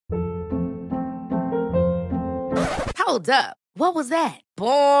Hold up. What was that?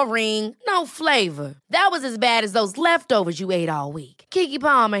 Boring. No flavor. That was as bad as those leftovers you ate all week. Keke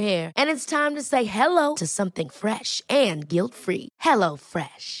Palmer here. And it's time to say hello to something fresh and guilt-free. Hello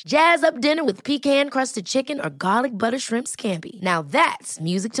Fresh. Jazz up dinner with pecan-crusted chicken or garlic butter shrimp scampi. Now that's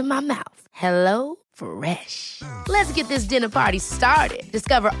music to my mouth. Hello Fresh. Let's get this dinner party started.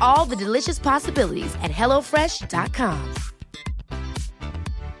 Discover all the delicious possibilities at hellofresh.com.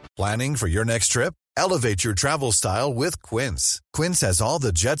 Planning for your next trip? Elevate your travel style with Quince. Quince has all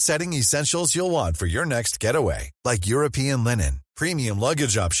the jet-setting essentials you'll want for your next getaway, like European linen, premium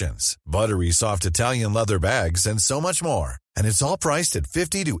luggage options, buttery soft Italian leather bags, and so much more. And it's all priced at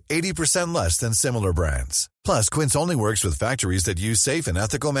 50 to 80% less than similar brands. Plus, Quince only works with factories that use safe and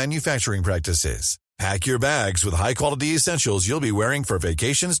ethical manufacturing practices. Pack your bags with high-quality essentials you'll be wearing for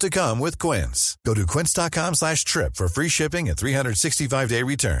vacations to come with Quince. Go to quince.com/trip for free shipping and 365-day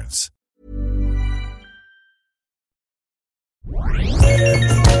returns.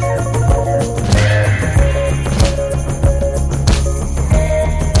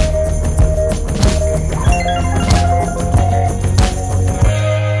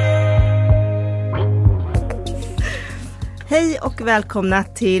 Hej och välkomna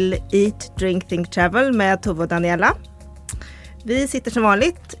till Eat, Drink, Think, Travel med Tove och Daniela. Vi sitter som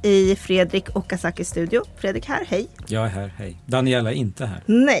vanligt i Fredrik och Asakis studio. Fredrik här, hej. Jag är här, hej. Daniela är inte här.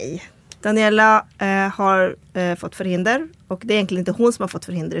 Nej, Daniela har fått förhinder. Och det är egentligen inte hon som har fått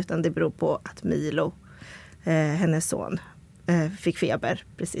förhinder, utan det beror på att Milo, hennes son, fick feber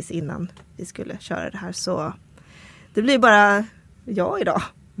precis innan vi skulle köra det här. Så det blir bara jag idag.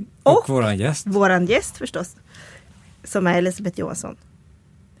 Och våran gäst. Våran gäst förstås. Som är Elisabeth Johansson.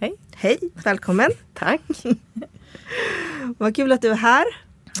 Hej. Hej, välkommen. Tack. Vad kul att du är här.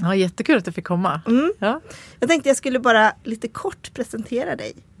 Ja, jättekul att du fick komma. Mm. Ja. Jag tänkte jag skulle bara lite kort presentera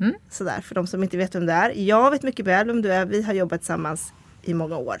dig. Sådär, för de som inte vet vem du är. Jag vet mycket väl vem du är. Vi har jobbat tillsammans i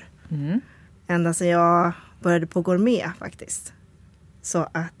många år. Ända sedan jag började på Gourmet faktiskt. Så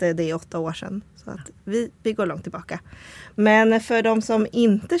att det är 8 år sedan. Så att vi går långt tillbaka. Men för de som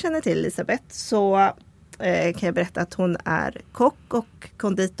inte känner till Elisabeth så kan jag berätta att hon är kock och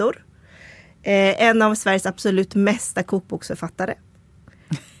konditor. En av Sveriges absolut mesta kokboksförfattare.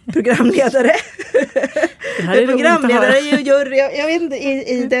 Programledare. Programledare, jag vet inte,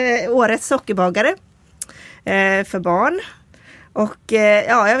 i det årets sockerbagare för barn. Och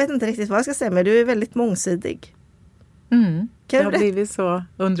ja, jag vet inte riktigt vad jag ska säga, men du är väldigt mångsidig. Det har blivit så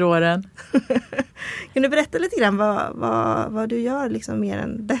under åren. Kan du berätta lite grann vad du gör liksom mer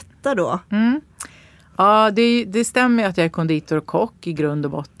än detta då? Ja, det stämmer att jag är konditor och kock i grund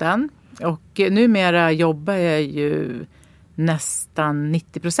och botten. Och numera jobbar jag ju nästan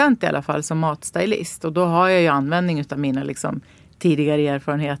 90% i alla fall som matstylist. Och då har jag ju användning av mina liksom tidigare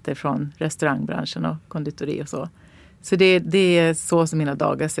erfarenheter från restaurangbranschen och konditori och så. Så det är så som mina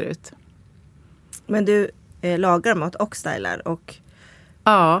dagar ser ut. Men du lagar mat och stylar och...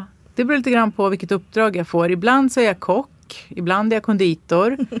 Ja, det beror lite grann på vilket uppdrag jag får. Ibland så är jag kock, ibland är jag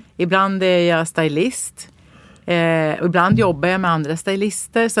konditor, ibland är jag stylist. Och ibland jobbar jag med andra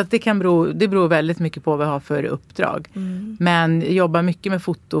stylister, så att det beror väldigt mycket på vad jag har för uppdrag. Men jag jobbar mycket med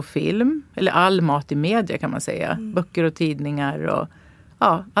foto och film, eller all mat i media kan man säga. Böcker och tidningar och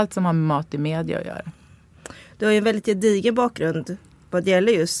ja, allt som har med mat i media att göra. Du har ju en väldigt gedigen bakgrund vad det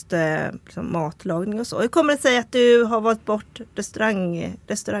gäller just liksom matlagning och så. Hur kommer det sig att du har valt bort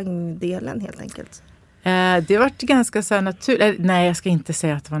restaurangdelen helt enkelt? Det har varit ganska så här naturligt. Nej, jag ska inte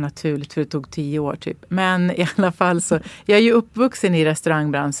säga att det var naturligt, för det tog 10 år typ. Men i alla fall så, jag är ju uppvuxen i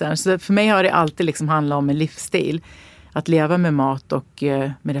restaurangbranschen. Så för mig har det alltid liksom handlat om en livsstil. Att leva med mat och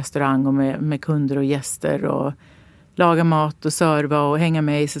med restaurang och med kunder och gäster. Och laga mat och serva och hänga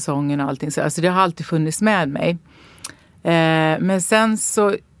med i säsongen och allting. Så alltså det har alltid funnits med mig. Men sen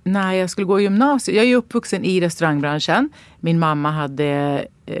så när jag skulle gå i gymnasiet. Jag är ju uppvuxen i restaurangbranschen. Min mamma hade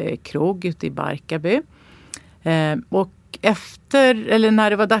krog ute i Barkarby. Och när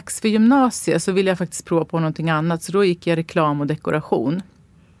det var dags för gymnasiet så ville jag faktiskt prova på någonting annat. Så då gick jag reklam och dekoration.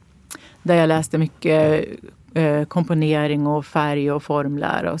 Där jag läste mycket komponering och färg och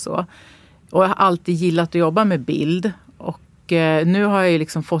formlära och så. Och jag har alltid gillat att jobba med bild. Och nu har jag ju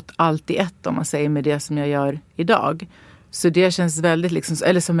liksom fått allt i ett, om man säger, med det som jag gör idag. Så det känns väldigt liksom,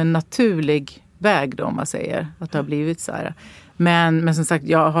 eller som en naturlig väg då, om man säger, att det har blivit så här. Men som sagt,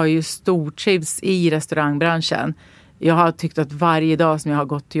 jag har ju stortrivs i restaurangbranschen. Jag har tyckt att varje dag som jag har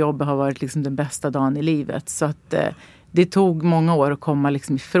gått till jobbet har varit liksom den bästa dagen i livet. Så att det tog många år att komma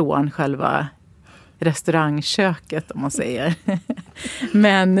liksom ifrån själva restaurangköket, om man säger.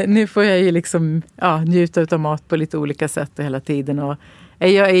 Men nu får jag ju liksom njuta av mat på lite olika sätt hela tiden. Och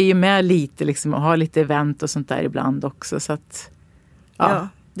Jag är ju med lite liksom, och har lite event och sånt där ibland också. Så att, ja.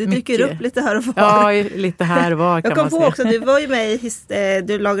 Du dyker upp lite här och var. Ja, lite här och var kan man säga. Jag kom på också, du var ju med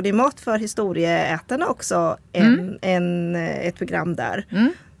du lagade mat för historieätarna också. Ett program där.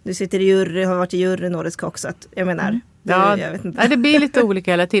 Du sitter i jury, har varit i juryn Årets kock. Så att, jag menar, jag vet inte. Det blir lite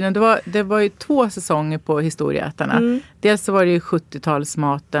olika hela tiden. Det var ju 2 säsonger på historieätarna. Dels så var det ju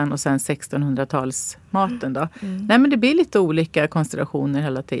 70-talsmaten och sen 1600-talsmaten då. Nej, men det blir lite olika konstellationer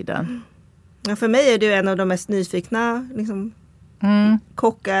hela tiden. Ja, för mig är du en av de mest nyfikna liksom,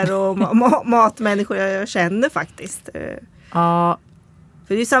 kockar och matmänniskor jag känner faktiskt. Ja.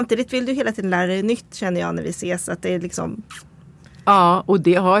 För det är samtidigt vill du hela tiden lära dig nytt, känner jag, när vi ses. Att det är liksom... Ja, och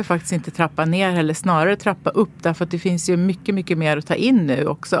det har ju faktiskt inte trappat ner eller snarare trappat upp. Därför att det finns ju mycket, mycket mer att ta in nu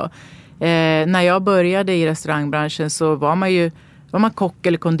också. När jag började i restaurangbranschen så var man kock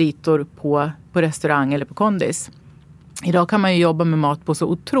eller konditor på restaurang eller på kondis. Idag kan man ju jobba med mat på så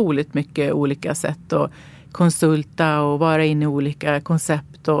otroligt mycket olika sätt och konsulta och vara inne i olika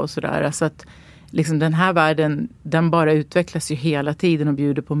koncept och sådär. Så att liksom den här världen, den bara utvecklas ju hela tiden och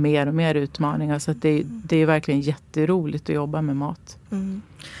bjuder på mer och mer utmaningar. Så att det är verkligen jätteroligt att jobba med mat.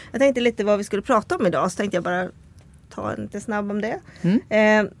 Jag tänkte lite vad vi skulle prata om idag, så tänkte jag bara ta en lite snabb om det.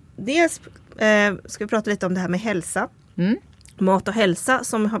 Dels ska vi prata lite om det här med hälsa. Mat och hälsa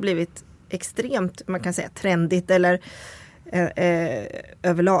som har blivit extremt, man kan säga, trendigt eller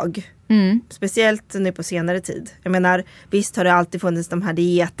överlag. Speciellt nu på senare tid. Jag menar, visst har det alltid funnits de här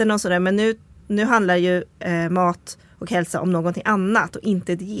dieterna och sådär, men nu handlar ju mat och hälsa om någonting annat och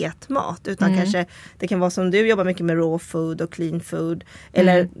inte dietmat, utan kanske det kan vara som du jobbar mycket med raw food och clean food,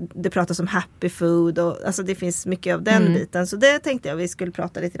 eller det pratas om happy food och alltså det finns mycket av den biten, så det tänkte jag vi skulle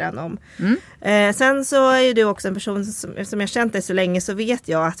prata lite grann om. Sen så är ju du också en person som jag känt dig så länge, så vet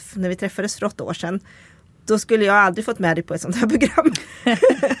jag att när vi träffades för 8 år sedan, då skulle jag aldrig fått med dig på ett sånt här program. Ja,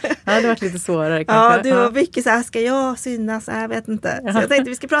 det har varit lite svårare kanske. Ja, du var mycket så här, ska jag synas? Jag vet inte. Så jag tänkte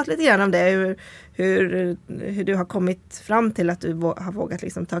vi ska prata lite grann om det. Hur du har kommit fram till att du har vågat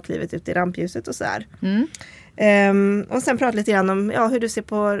liksom ta klivet ut i rampljuset och så här. Och sen prata lite grann om hur du ser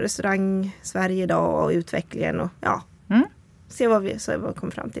på restaurang Sverige idag och utvecklingen. Och se vad vi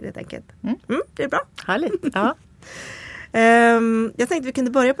kommer fram till helt enkelt. Det är bra. Härligt, ja. Jag tänkte vi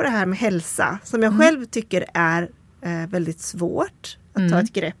kunde börja på det här med hälsa, som jag själv tycker är väldigt svårt att ta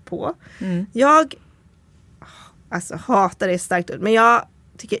ett grepp på. Jag hatar det starkt, men jag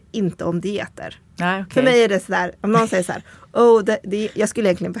tycker inte om dieter. Nej, okay. För mig är det sådär, om någon säger så här, jag skulle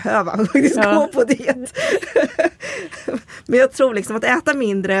egentligen behöva faktiskt gå på diet. Men jag tror liksom att äta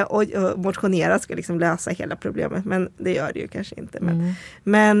mindre och motionera skulle liksom lösa hela problemet, men det gör det ju kanske inte.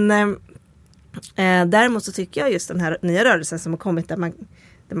 Men däremot så tycker jag just den här nya rörelsen som har kommit där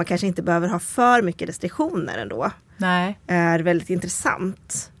man kanske inte behöver ha för mycket restriktioner ändå. Nej. Är väldigt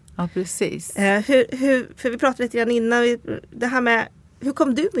intressant. Ja, precis. För vi pratade lite grann innan, det här med, hur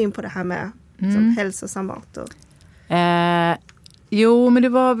kom du in på det här med som hälsosam mat? Jo, men det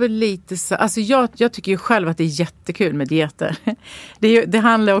var väl lite så, alltså jag tycker ju själv att det är jättekul med dieter. Det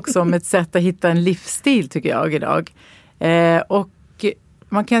handlar också om ett sätt att hitta en livsstil, tycker jag idag. Och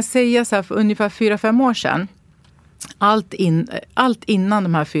man kan säga så här, för ungefär 4-5 år sedan, allt innan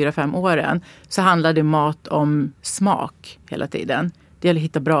de här 4-5 åren, så handlade mat om smak hela tiden. Det gäller att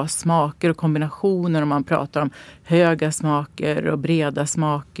hitta bra smaker och kombinationer, om man pratar om höga smaker och breda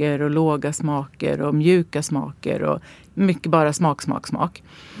smaker och låga smaker och mjuka smaker och mycket bara smak.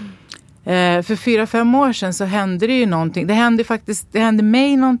 För 4-5 år sedan så hände det ju någonting. Det hände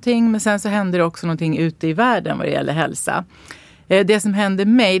mig någonting, men sen så hände det också någonting ute i världen vad det gäller hälsa. Det som hände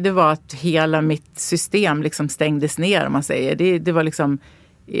mig, det var att hela mitt system liksom stängdes ner, om man säger. Det var liksom,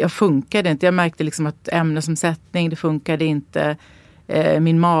 jag funkade inte. Jag märkte liksom att ämnesomsättning, det funkade inte.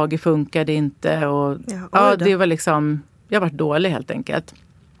 Min mage funkade inte. Och, det var liksom, jag var dålig helt enkelt.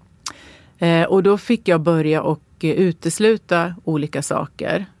 Och då fick jag börja och utesluta olika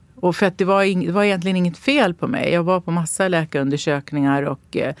saker. Och för att det var egentligen inget fel på mig. Jag var på massa läkarundersökningar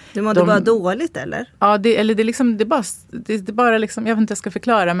och... Du mådde bara dåligt, eller? Ja, det bara liksom, jag vet inte hur jag ska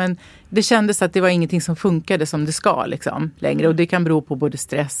förklara, men det kändes att det var ingenting som funkade som det ska liksom längre. Och det kan bero på både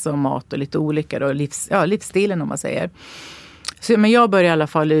stress och mat och lite olika och livsstilen, om man säger. Men jag började i alla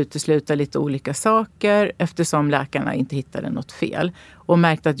fall utesluta lite olika saker eftersom läkarna inte hittade något fel. Och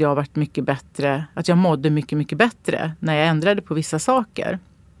märkte att jag varit mycket bättre, att jag mådde mycket, mycket bättre när jag ändrade på vissa saker.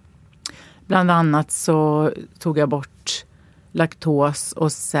 Bland annat så tog jag bort laktos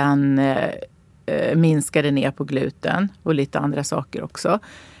och sen minskade ner på gluten och lite andra saker också.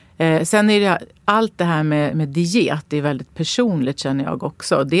 Sen är det allt det här med diet, det är väldigt personligt, känner jag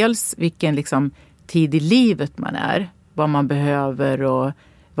också. Dels vilken liksom tid i livet man är. vad man behöver och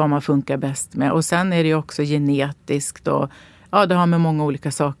vad man funkar bäst med. Och sen är det ju också genetiskt och det har med många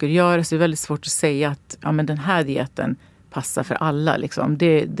olika saker att göra. Så det är väldigt svårt att säga att men den här dieten passar för alla. Liksom.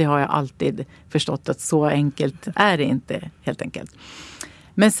 Det har jag alltid förstått att så enkelt är det inte helt enkelt.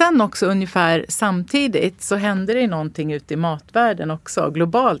 Men sen också ungefär samtidigt så händer det någonting ute i matvärlden också.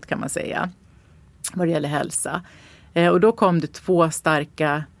 Globalt kan man säga. Vad det gäller hälsa. Och då kom det 2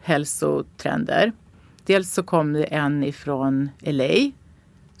 starka hälsotrender. Dels så kom det en ifrån LA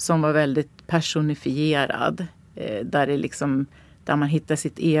som var väldigt personifierad. Där man hittar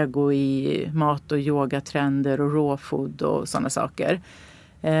sitt ego i mat- och yogatrender och rawfood och sådana saker.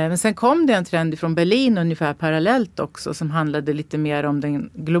 Men sen kom det en trend från Berlin ungefär parallellt också som handlade lite mer om den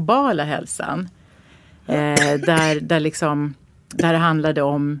globala hälsan. Där det handlade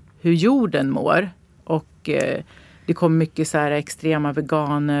om hur jorden mår. Och det kom mycket så här extrema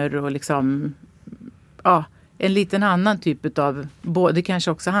veganer och en liten annan typ av, det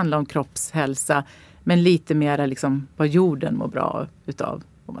kanske också handlar om kroppshälsa, men lite mer vad jorden mår bra utav,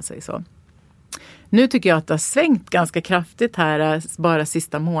 om man säger så. Nu tycker jag att det har svängt ganska kraftigt här bara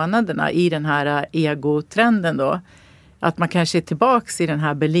sista månaderna i den här egotrenden då. Att man kanske är tillbaks i den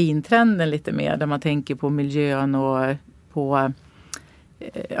här Berlin-trenden lite mer, där man tänker på miljön och på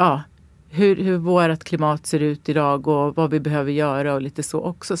hur vårt klimat ser ut idag och vad vi behöver göra och lite så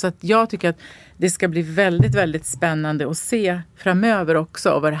också. Så att jag tycker att det ska bli väldigt, väldigt spännande att se framöver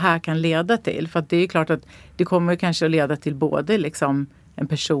också vad det här kan leda till. För att det är klart att det kommer kanske att leda till både en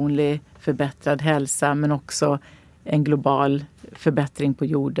personlig förbättrad hälsa men också en global förbättring på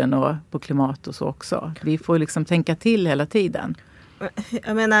jorden och på klimat och så också. Vi får tänka till hela tiden.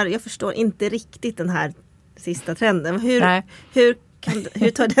 Jag menar, jag förstår inte riktigt den här sista trenden. Hur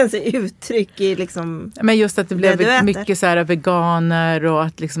tar den sig uttryck i Men just att det blev mycket så här veganer och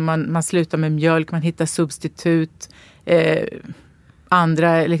att man slutar med mjölk, man hittar substitut,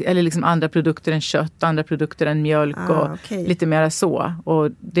 andra produkter än kött, andra produkter än mjölk lite mer så.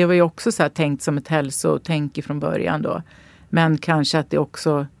 Och det var ju också så här tänkt som ett hälsotänk från början då. Men kanske att det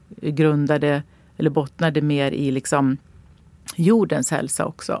också grundade eller bottnade mer i jordens hälsa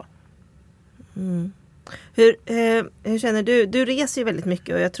också. Mm. Hur känner du? Du reser ju väldigt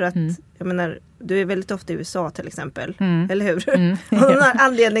mycket och jag tror att du är väldigt ofta i USA till exempel. Eller hur? Av någon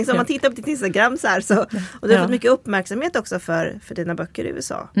anledning som man tittar på ditt Instagram så och du har fått mycket uppmärksamhet också för dina böcker i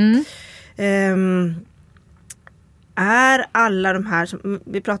USA. Är alla de här, som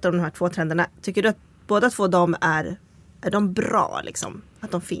vi pratar om de här 2 trenderna, tycker du att båda 2 de är de bra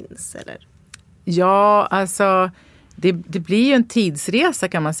att de finns eller? Ja, alltså det blir ju en tidsresa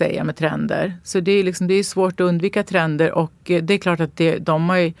kan man säga med trender. Så det är det är svårt att undvika trender och det är klart att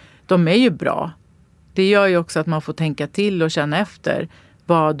de är ju bra. Det gör ju också att man får tänka till och känna efter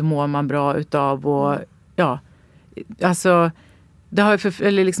vad mår man bra utav och det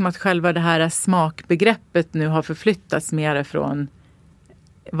har att själva det här smakbegreppet nu har förflyttats mer från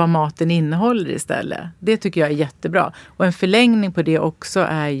vad maten innehåller istället. Det tycker jag är jättebra. Och en förlängning på det också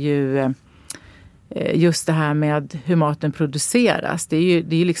är ju just det här med hur maten produceras. Det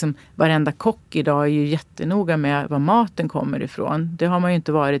är ju varenda kock idag är ju jättenoga med var maten kommer ifrån. Det har man ju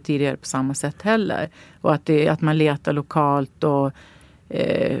inte varit tidigare på samma sätt heller. Och att man letar lokalt och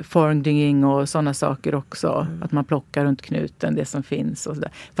formdinging och sådana saker också. Att man plockar runt knuten det som finns och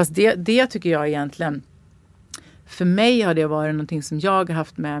sådär. Fast det tycker jag egentligen, för mig har det varit någonting som jag har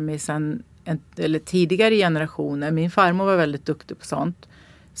haft med mig sedan tidigare generationer. Min farmor var väldigt duktig på sånt.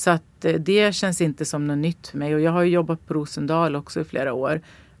 Så att det känns inte som något nytt för mig. Och jag har ju jobbat på Rosendal också i flera år.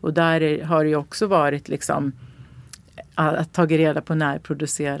 Och där har det ju också varit att ta reda på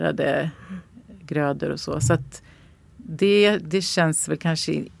närproducerade grödor och så. Så att det känns väl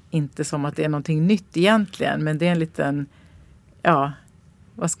kanske inte som att det är någonting nytt egentligen. Men det är en liten,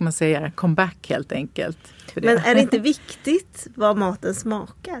 vad ska man säga, comeback helt enkelt. Men är det inte viktigt vad maten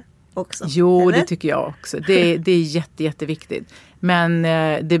smakar också? Jo, eller? Det tycker jag också. Det är jätteviktigt. Men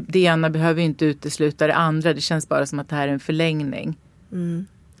det ena behöver inte utesluta det andra. Det känns bara som att det här är en förlängning.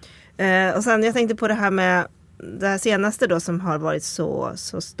 Och sen jag tänkte på det här med det här senaste då som har varit så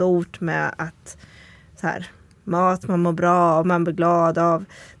stort med att så här, mat man mår bra av, man blir glad av.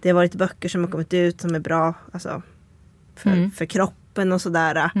 Det har varit böcker som har kommit ut som är bra för kroppen och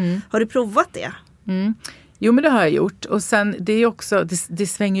sådär. Har du provat det? Jo, men det har jag gjort. Och sen det är också, det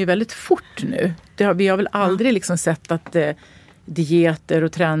svänger ju väldigt fort nu. Vi har väl aldrig sett att dieter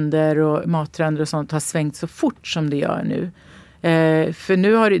och trender och mattrender och sånt har svängt så fort som det gör nu. För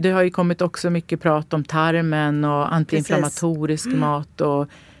nu har det har ju kommit också mycket prat om tarmen och antiinflammatorisk mat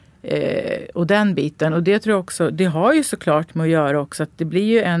och den biten. Och det tror jag också, det har ju såklart med att göra också att det blir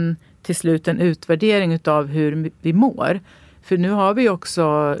ju till slut en utvärdering utav hur vi mår. För nu har vi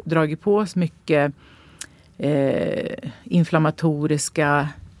också dragit på oss mycket inflammatoriska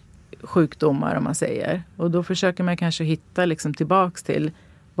sjukdomar om man säger. Och då försöker man kanske hitta liksom tillbaks till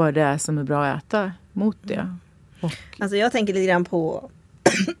vad det är som är bra att äta mot det. Och, alltså jag tänker lite grann på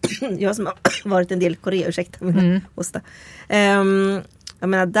jag som har varit en del i Korea, ursäkta min hosta. Jag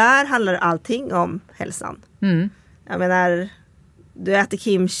menar, där handlar allting om hälsan. Jag menar, du äter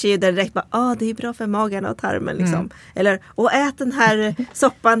kimchi där direkt bara, det är bra för magen och tarmen liksom. Eller, ät den här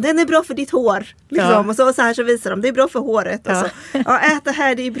soppan, den är bra för ditt hår liksom. Och så här så visar de, det är bra för håret. Och så, ät det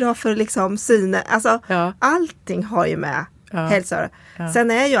här, det är bra för liksom syne. Alltså, allting har ju med hälsa.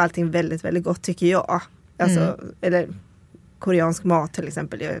 Sen är ju allting väldigt, väldigt gott tycker jag. Alltså, eller koreansk mat till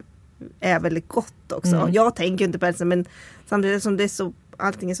exempel är väldigt gott också. Jag tänker inte på hälsa, men samtidigt som det är så,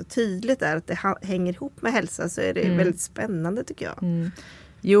 allting är så tydligt där att det hänger ihop med hälsa, så är det väldigt spännande tycker jag.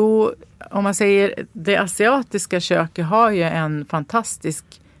 Jo, om man säger det asiatiska köket har ju en fantastisk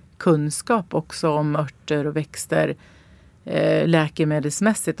kunskap också om örter och växter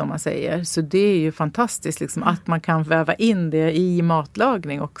läkemedelsmässigt om man säger. Så det är ju fantastiskt liksom, att man kan väva in det i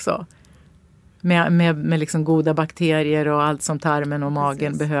matlagning också. Med liksom goda bakterier och allt som tarmen och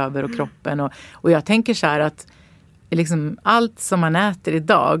magen behöver och kroppen. Och jag tänker så här att liksom allt som man äter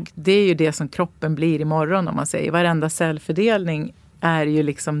idag, det är ju det som kroppen blir imorgon om man säger. Varenda cellfördelning är ju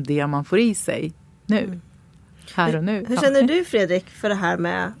liksom det man får i sig nu. Här och nu. Hur känner du Fredrik för det här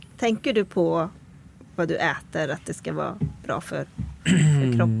med, tänker du på vad du äter, att det ska vara bra för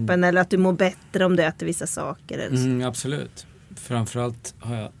kroppen eller att du mår bättre om du äter vissa saker? Eller så? Absolut. Framförallt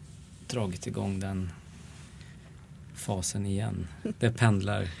har jag dragit igång den fasen igen. Det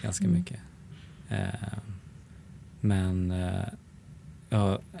pendlar ganska mycket. Men jag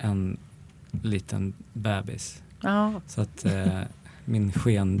har en liten bebis. Så att min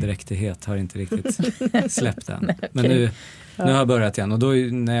skendräktighet har inte riktigt släppt än. Nej, men nu har jag börjat igen. Och då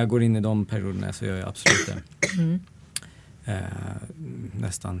när jag går in i de perioderna så gör jag absolut det.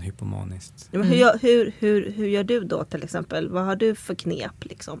 Nästan hypomaniskt. Men hur gör du då till exempel? Vad har du för knep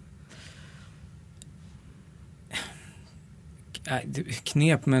liksom?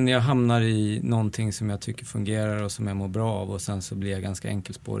 Knep, men jag hamnar i någonting som jag tycker fungerar och som jag mår bra av, och sen så blir jag ganska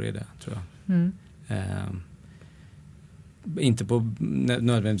enkelspårig i det, tror jag. Inte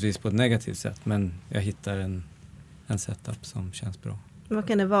nödvändigtvis på ett negativt sätt, men jag hittar en setup som känns bra. Vad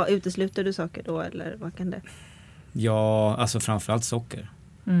kan det vara? Utesluter du saker då, eller vad kan det? Ja, alltså framförallt socker.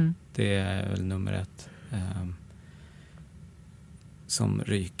 Det är väl nummer 1. Som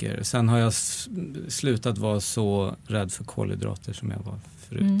ryker. Sen har jag slutat vara så rädd för kolhydrater som jag var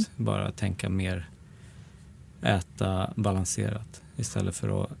förut. Bara tänka mer äta balanserat istället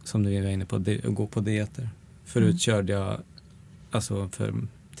för att, som du var inne på, gå på dieter. Förut körde jag, alltså för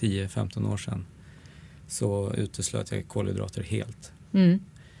 10-15 år sedan, så uteslöt jag kolhydrater helt.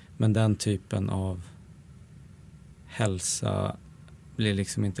 Men den typen av hälsa blir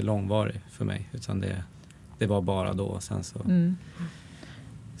liksom inte långvarig för mig, utan det var bara då. Sen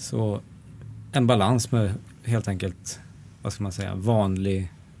så en balans med helt enkelt, vad ska man säga,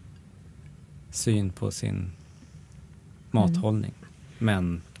 vanlig syn på sin mathållning.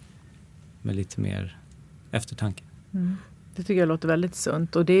 Men med lite mer eftertanke. Det tycker jag låter väldigt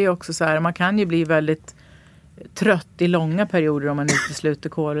sunt. Och det är också så här, man kan ju bli väldigt trött i långa perioder om man utesluter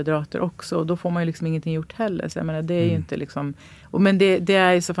kolhydrater också. Och då får man ju liksom ingenting gjort heller. Så jag menar, det är ju inte liksom... Men det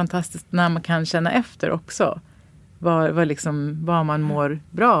är ju så fantastiskt när man kan känna efter också. Vad man mår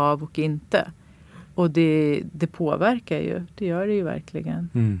bra av och inte. Och det påverkar ju. Det gör det ju verkligen.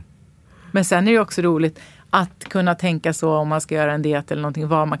 Men sen är det också roligt att kunna tänka så om man ska göra en diet eller någonting,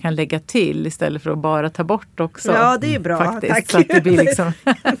 vad man kan lägga till istället för att bara ta bort också. Ja, det är bra. Faktiskt. Tack. Så att det blir liksom,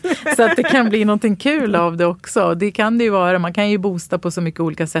 så att det kan bli någonting kul av det också. Det kan det ju vara. Man kan ju boosta på så mycket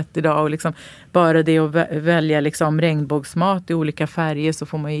olika sätt idag, och liksom bara det att välja liksom regnbågsmat i olika färger, så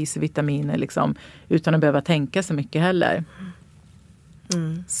får man i sig vitaminer liksom, utan att behöva tänka så mycket heller.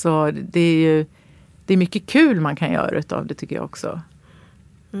 Så det är mycket kul man kan göra utav det, tycker jag också.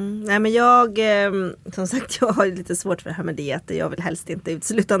 Nej, men jag, som sagt, jag har lite svårt för det här med dieter. Jag vill helst inte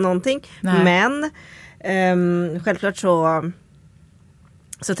utesluta någonting. Nej. Men självklart så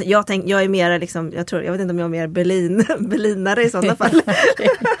jag är mer liksom, jag vet inte om jag är mer berlinare i sådana fall.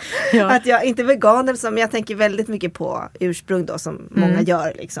 Ja. Att jag inte är vegan, men jag tänker väldigt mycket på ursprung då, som många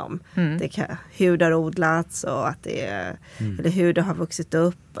gör liksom. Hur det har odlats och att det är, eller hur det har vuxit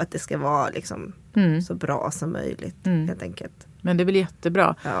upp, att det ska vara liksom så bra som möjligt helt enkelt. Men det är väl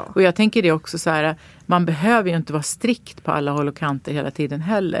jättebra. Ja. Och jag tänker det också så här, man behöver ju inte vara strikt på alla håll och kanter hela tiden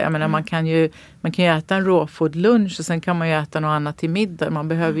heller. Jag menar man kan ju äta en rawfood lunch och sen kan man ju äta något annat till middag. Man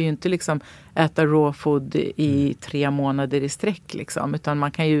behöver ju inte liksom äta rawfood i 3 månader i sträck liksom. Utan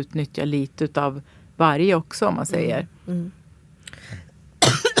man kan ju utnyttja lite utav varje också om man säger.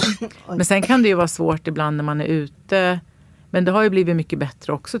 Men sen kan det ju vara svårt ibland när man är ute. Men det har ju blivit mycket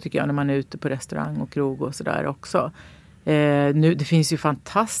bättre också tycker jag när man är ute på restaurang och krog och sådär också. Det finns ju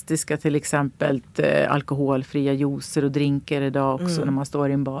fantastiska till exempel alkoholfria juicer och drinkar idag också när man står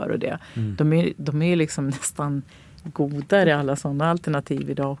i en bar och det. De är ju liksom nästan godare alla sådana alternativ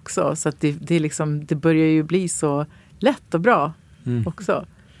idag också. Så att det är liksom, det börjar ju bli så lätt och bra också.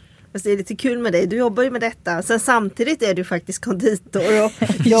 Fast det är lite kul med dig. Du jobbar ju med detta. Sen samtidigt är du faktiskt konditor och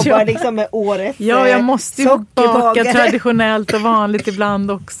jobbar liksom med årets jag måste ju baka sockerbagare. traditionellt och vanligt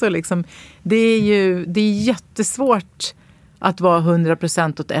ibland också. Liksom. Det är jättesvårt att vara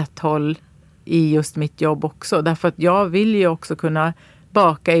 100% åt ett håll i just mitt jobb också. Därför att jag vill ju också kunna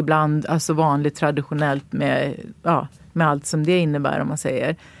baka ibland, alltså vanligt traditionellt med allt som det innebär om man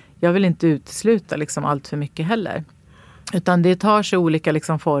säger. Jag vill inte utesluta liksom allt för mycket heller. Utan det tar sig olika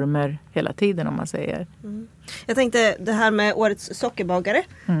liksom former hela tiden om man säger. Jag tänkte det här med årets sockerbagare.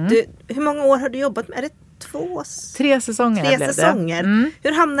 Hur många år har du jobbat med? Är det 3 säsonger 3 blev det. säsonger.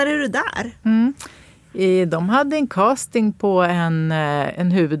 Hur hamnade du där? De hade en casting på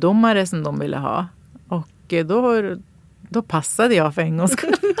en huvuddomare som de ville ha. Och då passade jag för en gångs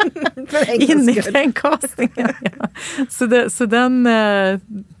skull. In i den castingen. Ja. Så den...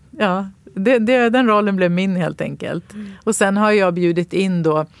 den rollen blev min helt enkelt. Och sen har jag bjudit in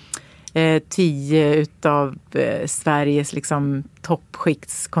då 10 utav Sveriges liksom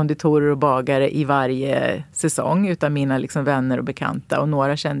toppskiktskonditorer och bagare i varje säsong utav mina liksom vänner och bekanta. Och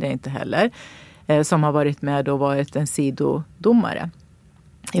några kände jag inte heller. Som har varit med och varit en sidodomare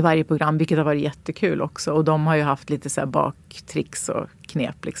i varje program, vilket har varit jättekul också. Och de har ju haft lite så här baktricks och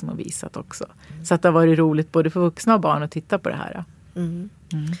knep liksom och visat också. Så att det har varit roligt både för vuxna och barn att titta på det här.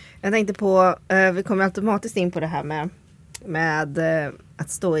 Jag tänkte på, vi kommer automatiskt in på det här med att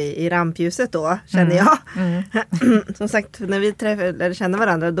stå i rampljuset då, känner jag. Som sagt, när vi träffade kände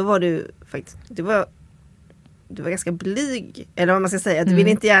varandra, då var du faktiskt, du var ganska blyg, eller vad man ska säga. Du ville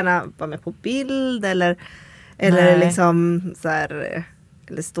inte gärna vara med på bild eller liksom så här,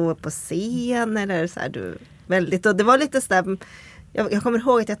 eller stå på scen eller så här, du väldigt, och det var lite så där, jag kommer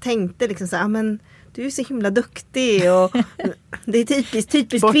ihåg att jag tänkte liksom så här, men du är så himla duktig och det är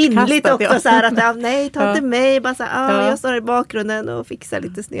typiskt kvinnligt också så här att nej, ta inte mig, bara så här, jag står i bakgrunden och fixar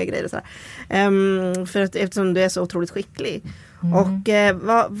lite snygga grejer och så här. För att eftersom du är så otroligt skicklig. Och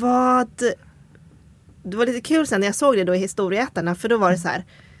vad det var lite kul sen när jag såg det då i Historieätarna, för då var det så här,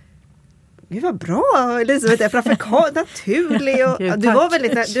 gud vad bra, Elisabeth, framför naturlig och du var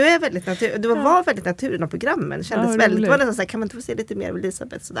väldigt naturlig i de programmen. Det kändes väldigt, var nästan så här, kan man inte få se lite mer av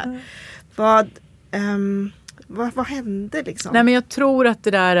Elisabeth sådär. Vad hände liksom? Nej, men jag tror att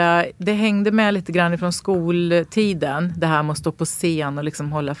det hängde med lite grann från skoltiden. Det här med att stå på scen och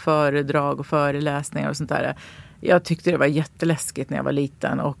liksom hålla föredrag och föreläsningar och sånt där. Jag tyckte det var jätteläskigt när jag var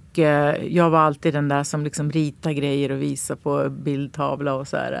liten. Och jag var alltid den där som liksom ritade grejer och visade på bildtavla och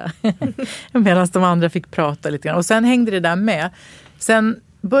så här. Medan de andra fick prata lite grann. Och sen hängde det där med. Sen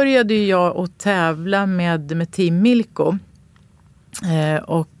började jag att tävla med Team Milko.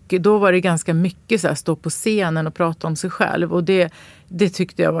 Och då var det ganska mycket så här, stå på scenen och prata om sig själv. Och det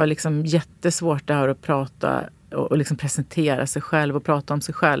tyckte jag var liksom jättesvårt det här att prata och liksom presentera sig själv och prata om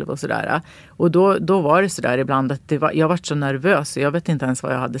sig själv och sådär. Och då var det sådär ibland att jag var så nervös och jag vet inte ens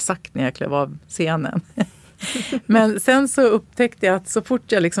vad jag hade sagt när jag klev av scenen. Men sen så upptäckte jag att så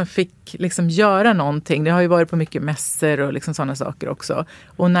fort jag liksom fick liksom göra någonting, det har ju varit på mycket mässor och liksom sådana saker också.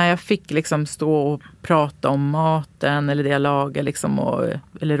 Och när jag fick liksom stå och prata om maten eller det jag lagar liksom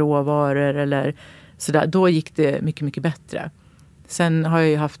eller råvaror eller sådär, då gick det mycket, mycket bättre. Sen har jag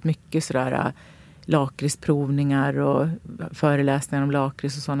ju haft mycket sådär lakritsprovningar och föreläsningar om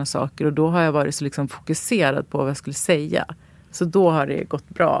lakrits och sådana saker. Och då har jag varit så liksom fokuserad på vad jag skulle säga. Så då har det gått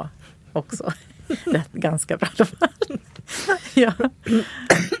bra också. Ganska bra i alla fall. Ja.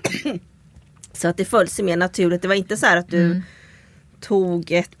 Så att det föll sig mer naturligt. Det var inte så här att du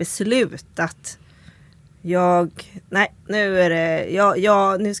tog ett beslut att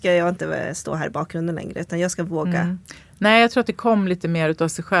nu ska jag inte stå här i bakgrunden längre, utan jag ska våga. Nej, jag tror att det kom lite mer utav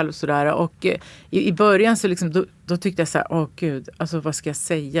sig själv sådär. Och i början så liksom, då tyckte jag så här, gud, alltså vad ska jag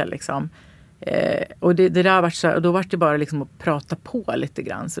säga liksom. Och det där var så här, och då var det bara liksom att prata på lite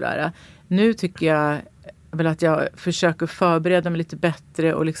grann sådär. Nu tycker jag väl att jag försöker förbereda mig lite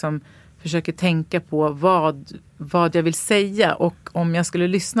bättre och liksom försöker tänka på vad jag vill säga och om jag skulle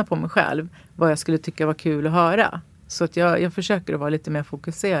lyssna på mig själv, vad jag skulle tycka var kul att höra. Så att jag försöker att vara lite mer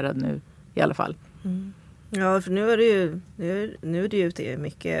fokuserad nu i alla fall. Mm. Ja, för nu är det ju ute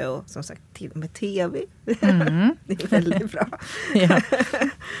mycket och som sagt till och med tv. Mm. Det är väldigt bra. Ja.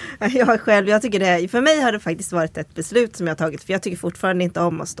 Jag tycker det, för mig har det faktiskt varit ett beslut som jag har tagit. För jag tycker fortfarande inte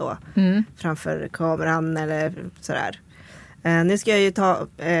om att stå framför kameran eller sådär. Nu ska jag ju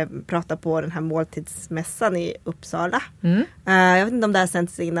prata på den här måltidsmässan i Uppsala. Jag vet inte om det här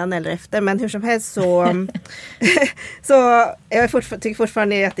sänds innan eller efter, men hur som helst så jag tycker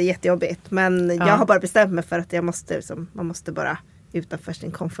fortfarande att det är jättejobbigt. Men jag har bara bestämt mig för att man måste bara utanför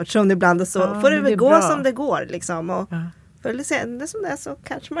sin comfort zone ibland och så får det väl gå bra. Som det går liksom. Och för det som det är så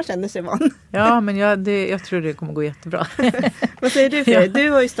kanske man känner sig van. Ja, men jag tror det kommer gå jättebra. Vad säger du Fredrik? Du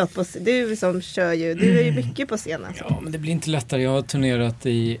har ju stått på, du som kör ju, du är ju mycket på scenen. Ja, men det blir inte lättare. Jag har turnerat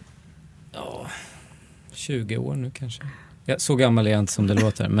i 20 år nu kanske. Så gammal är jag inte som det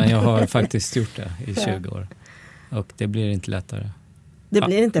låter, men jag har faktiskt gjort det i 20 år. Och det blir inte lättare. Det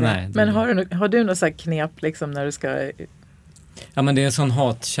blir inte det. Nej, men har du något så här knep liksom när du ska... Ja, men det är en sån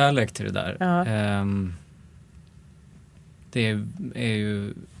hatkärlek till det där. Ja. Det är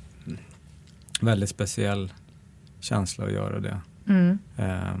ju väldigt speciell känsla att göra det.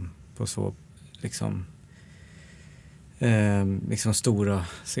 På så liksom stora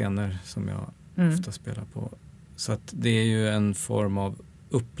scener som jag ofta spelar på. Så att det är ju en form av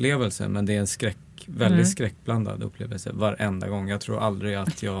upplevelse, men det är en väldigt skräckblandad upplevelse varenda gång. Jag tror aldrig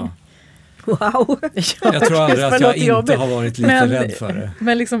att jag... Wow. Jag tror aldrig att jag inte har varit lite rädd för det.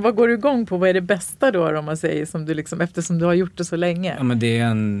 Men liksom, vad går du igång på? Vad är det bästa då om man säger, som du liksom, eftersom du har gjort det så länge? Ja, men det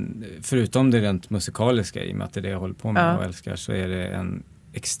är förutom det rent musikaliska, i och med att det är det jag håller på med och älskar, så är det en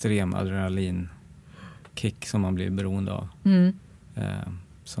extrem adrenalinkick som man blir beroende av.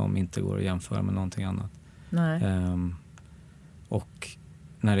 Som inte går att jämföra med någonting annat. Nej. Och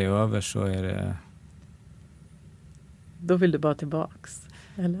när det är över så är det... Då vill du bara tillbaks,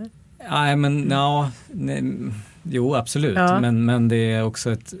 eller? Nej, men jo, absolut. Ja. Men det är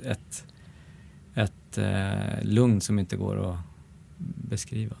också ett lugn som inte går att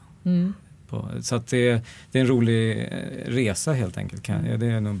beskriva. Så att det är en rolig resa helt enkelt. Det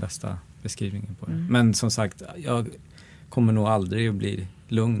är nog bästa beskrivningen på det. Men som sagt, jag kommer nog aldrig att bli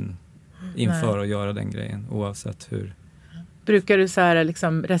lugn inför att göra den grejen, oavsett hur. Brukar du så här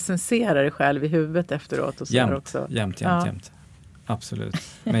liksom recensera dig själv i huvudet efteråt? Och så jämt. Absolut.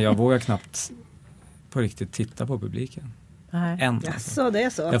 Men jag vågar knappt på riktigt titta på publiken. Nej. Än. Jaså, det är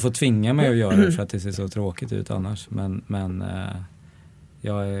så. Jag får tvinga mig att göra det för att det ser så tråkigt ut annars. Men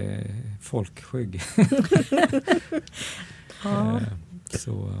jag är folkskygg.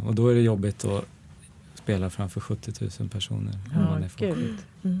 Och då är det jobbigt att spela framför 70 000 personer.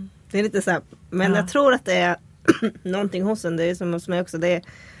 Det är lite så här, men jag tror att det är någonting hos en. Det är som hos mig också. Det är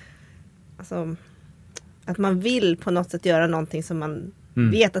alltså... Att man vill på något sätt göra någonting som man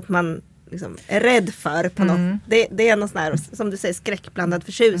vet att man liksom är rädd för på något. Det är någon sån här, som du säger, skräckblandad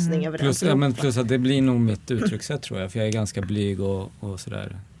förtjusning över det. Plus att det blir nog mitt uttryckssätt, tror jag. För jag är ganska blyg och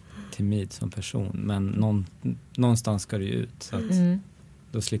sådär timid som person. Men någonstans ska det ju ut. Så att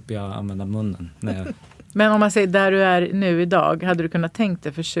då slipper jag använda munnen. Men om man säger där du är nu idag, hade du kunnat tänka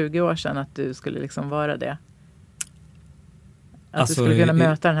dig för 20 år sedan att du skulle liksom vara det? Att du skulle kunna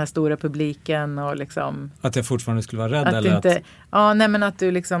möta den här stora publiken och liksom... Att jag fortfarande skulle vara rädd? Att eller inte, men att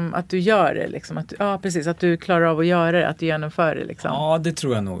du liksom, att du gör det liksom. Precis, att du klarar av att göra det, att du genomför det liksom. Ja, det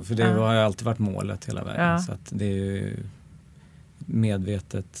tror jag nog. För det har alltid varit målet hela vägen. Ja. Så att det är ju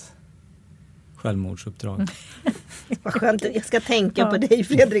medvetet självmordsuppdrag. Vad skönt, jag ska tänka på dig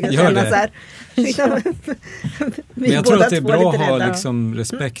Fredrik och känna så här. Men jag tror att det är bra att ha liksom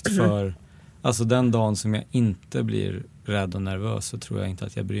respekt för, alltså den dagen som jag inte blir rädd och nervös, så tror jag inte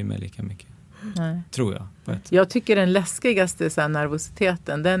att jag bryr mig lika mycket. Nej. Tror jag. Jag tycker den läskigaste så här,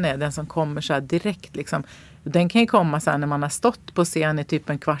 nervositeten, den är den som kommer så här direkt liksom. Den kan ju komma så här, när man har stått på scen i typ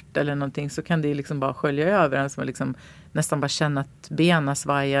en kvart eller någonting, så kan det liksom bara skölja över en, som liksom nästan bara känna att benen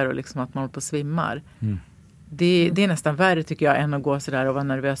svajar och liksom att man håller på och svimmar. Det är nästan värre tycker jag än att gå så där och vara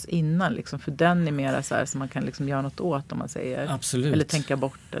nervös innan liksom, för den är mera så här som man kan liksom göra något åt, om man säger. Absolut. Eller tänka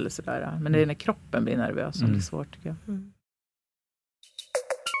bort eller sådär. Men det är när kroppen blir nervös som det är svårt tycker jag.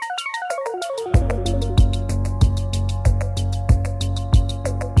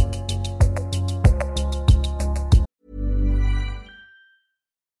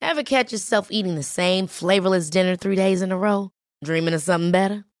 Ever catch yourself eating the same flavorless dinner 3 days in a row? Dreaming of something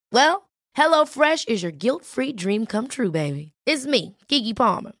better? Well, HelloFresh is your guilt-free dream come true, baby. It's me, Keke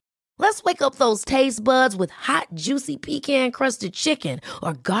Palmer. Let's wake up those taste buds with hot, juicy pecan-crusted chicken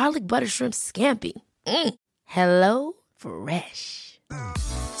or garlic butter shrimp scampi. Hello Fresh.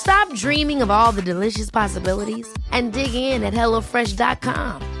 Stop dreaming of all the delicious possibilities and dig in at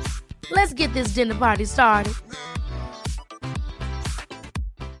HelloFresh.com. Let's get this dinner party started.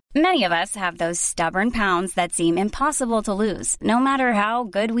 Many of us have those stubborn pounds that seem impossible to lose, no matter how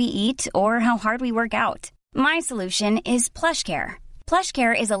good we eat or how hard we work out. My solution is PlushCare.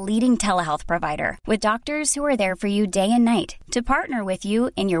 PlushCare is a leading telehealth provider with doctors who are there for you day and night to partner with you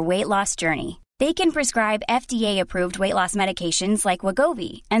in your weight loss journey. They can prescribe FDA-approved weight loss medications like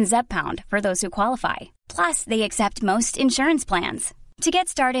Wegovy and Zepbound for those who qualify. Plus, they accept most insurance plans. To get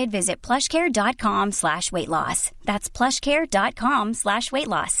started, visit plushcare.com/weightloss. That's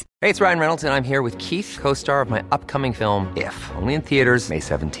plushcare.com/weightloss. Hey, it's Ryan Reynolds, and I'm here with Keith, co-star of my upcoming film, If, only in theaters May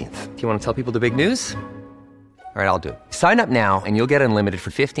 17th. Do you want to tell people the big news? All right, I'll do it. Sign up now and you'll get unlimited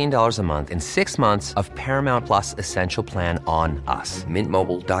for $15 a month and 6 months of Paramount Plus Essential Plan on us.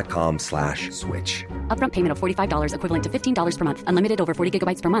 MintMobile.com/switch. Upfront payment of $45 equivalent to $15 per month. Unlimited over 40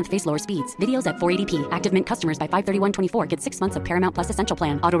 gigabytes per month. Face lower speeds. Videos at 480p. Active Mint customers by 531.24 get 6 months of Paramount Plus Essential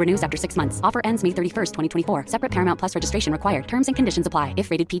Plan. Auto renews after 6 months. Offer ends May 31st, 2024. Separate Paramount Plus registration required. Terms and conditions apply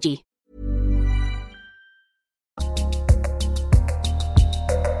if rated PG.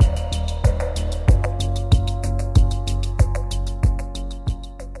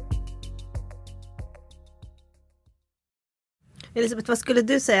 Elisabeth, vad skulle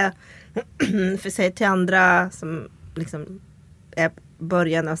du säga för sig till andra som liksom är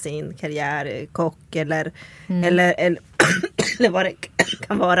början av sin karriär, kock eller vad det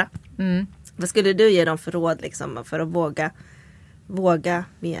kan vara? Vad skulle du ge dem för råd liksom, för att våga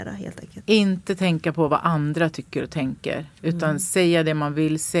mera helt enkelt? Inte tänka på vad andra tycker och tänker, utan säga det man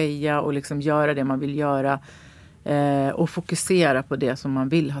vill säga och liksom göra det man vill göra, och fokusera på det som man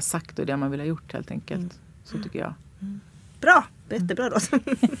vill ha sagt och det man vill ha gjort helt enkelt. Så tycker jag. Bra, jättebra då.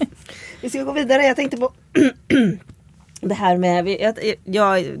 Vi ska gå vidare. Jag tänkte på det här med,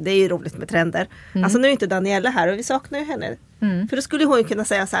 det är ju roligt med trender. Alltså nu är inte Daniela här och vi saknar ju henne. För då skulle hon kunna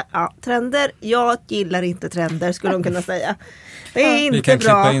säga så här, ja, trender, jag gillar inte trender, skulle hon kunna säga. Det är inte bra. Vi kan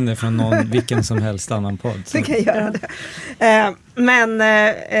klippa in det från vilken som helst annan podd. Vi kan göra det. Men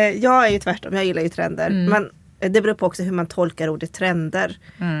jag är ju tvärtom, jag gillar ju trender. Men det beror på också hur man tolkar ordet trender.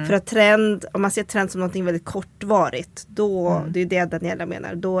 För att om man ser trend som någonting väldigt kortvarigt, då, det är det Daniela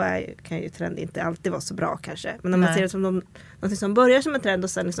menar, då kan ju trend inte alltid vara så bra kanske. Men om man ser det som någonting som börjar som en trend och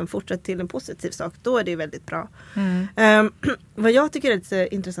sen liksom fortsätter till en positiv sak, då är det ju väldigt bra. Vad jag tycker är lite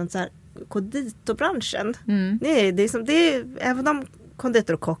intressant så här, konditorbranschen. Det är, även om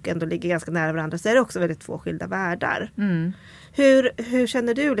konditor och kock ändå ligger ganska nära varandra, så är det också väldigt två skilda världar. Hur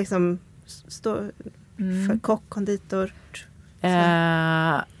känner du liksom för kock, konditor?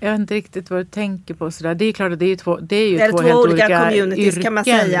 Jag vet inte riktigt vad du tänker på sådär. Det är klart att det är två helt olika communities yrken, kan man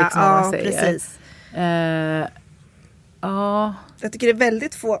säga. Liksom, ja, man säger. Precis. Jag tycker det är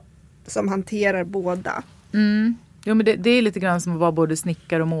väldigt få som hanterar båda. Jo, men det är lite grann som att vara både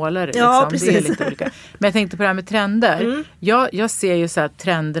snickare och målare. Ja, liksom. Det är lite olika. Men jag tänkte på det här med trender. Jag ser ju så här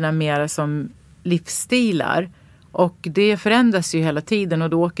trenderna mer som livsstilar. Och det förändras ju hela tiden och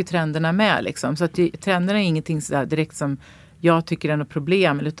då åker trenderna med. Liksom. Så att trenderna är ingenting så där direkt som jag tycker är något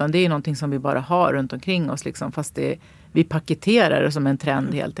problem. Utan det är någonting som vi bara har runt omkring oss. Liksom, fast vi paketerar det som en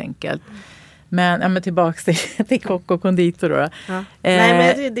trend helt enkelt. Men tillbaka till kock och konditor då. Ja.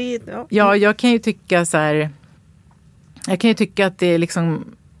 Nej, men ja, jag kan ju tycka så här. Jag kan ju tycka att det är liksom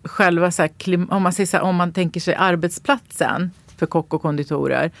själva så här, om man säger så här, om man tänker sig arbetsplatsen för kock och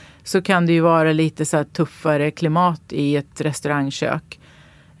konditorer, så kan det ju vara lite så här tuffare klimat i ett restaurangkök.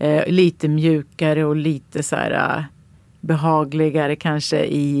 Lite mjukare och lite så här behagligare kanske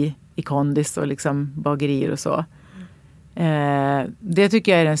i kondis och liksom bagerier och så. Det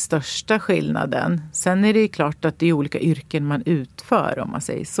tycker jag är den största skillnaden. Sen är det ju klart att det är olika yrken man utför, om man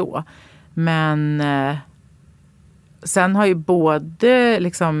säger så. Men sen har ju både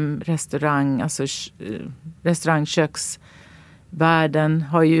liksom restaurangköksvärlden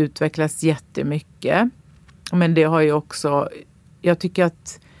har ju utvecklats jättemycket. Men det har ju också, jag tycker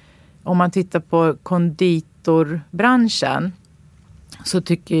att om man tittar på konditorbranschen, så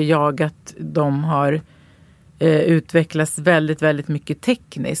tycker jag att de har utvecklats väldigt, väldigt mycket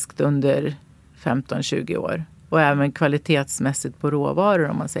tekniskt under 15-20 år. Och även kvalitetsmässigt på råvaror,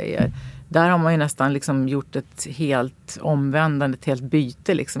 om man säger. Där har man ju nästan liksom gjort ett helt omvändande, ett helt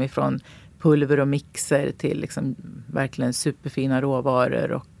byte liksom ifrån pulver och mixer till liksom verkligen superfina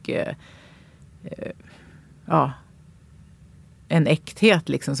råvaror och en äkthet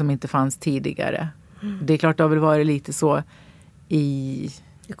liksom som inte fanns tidigare. Det är klart det har väl varit lite så i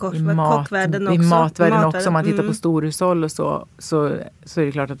kockvärlden också. I matvärlden också, om man tittar på storhushåll och så är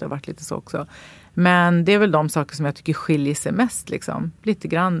det klart att det har varit lite så också. Men det är väl de saker som jag tycker skiljer sig mest liksom. Lite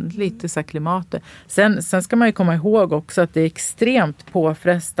grann, lite så här klimatet. Sen ska man ju komma ihåg också att det är extremt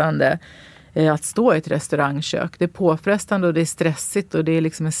påfrestande att stå i ett restaurangkök. Det är påfrestande och det är stressigt och det är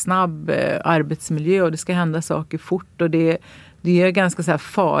liksom en snabb arbetsmiljö och det ska hända saker fort och det är ganska så här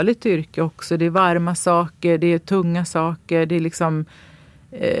farligt yrke också. Det är varma saker, det är tunga saker, det är liksom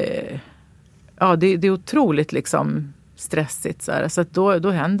det är otroligt liksom stressigt så här. Så att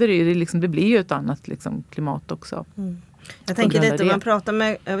då händer det ju, det blir ju ett annat liksom klimat också. Jag tänker lite, om man pratar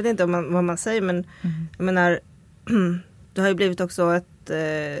med, jag vet inte vad man säger, men jag menar, det har ju blivit också ett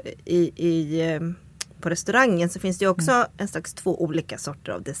på restaurangen så finns det ju också en slags 2 olika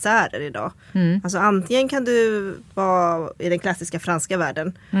sorter av desserter idag. Alltså antingen kan du vara i den klassiska franska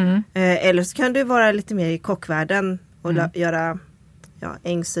världen eller så kan du vara lite mer i kockvärlden och göra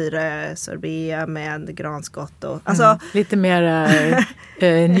ängsyre, sorbet med granskott och alltså lite mer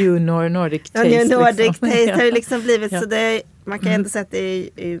New Nordic taste. New Nordic liksom. taste har ju liksom blivit så det, man kan ändå säga att det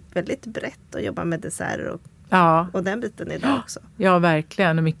är väldigt brett att jobba med desserter och den biten idag också. Ja,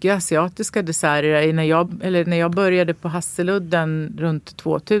 verkligen. Och mycket asiatiska desserter. När jag började på Hasseludden runt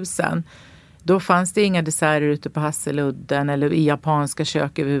 2000, då fanns det inga desserter ute på Hasseludden eller i japanska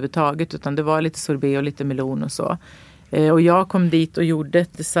kök överhuvudtaget, utan det var lite sorbet och lite melon och så. Och jag kom dit och gjorde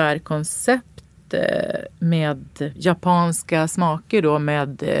ett dessertkoncept med japanska smaker då,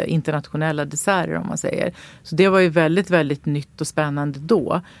 med internationella desserter om man säger. Så det var ju väldigt, väldigt nytt och spännande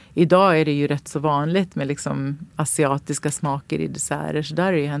då. Idag är det ju rätt så vanligt med liksom asiatiska smaker i desserter, så där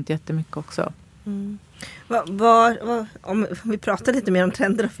har det ju hänt jättemycket också. Om vi pratar lite mer om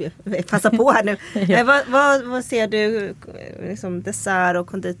trender, passa på här nu. Vad ser du liksom dessert- och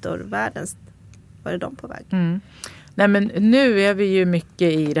konditorvärlden? Var är de på väg? Nej, men nu är vi ju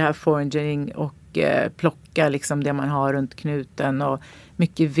mycket i det här foraging och plocka liksom det man har runt knuten och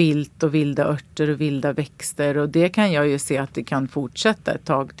mycket vilt och vilda örter och vilda växter, och det kan jag ju se att det kan fortsätta ett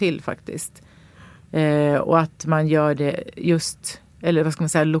tag till faktiskt. Och att man gör det just, eller vad ska man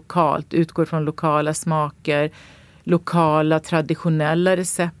säga, lokalt, utgår från lokala smaker, lokala traditionella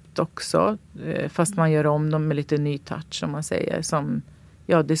recept också, fast man gör om dem med lite ny touch om man säger, som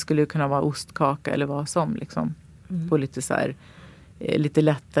det skulle kunna vara ostkaka eller vad som liksom. På lite så här, lite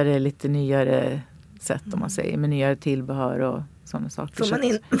lättare, lite nyare sätt om man säger, med nyare tillbehör och sådana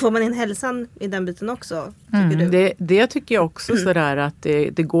saker. Får man in hälsan i den biten också, tycker du? Det tycker jag också sådär att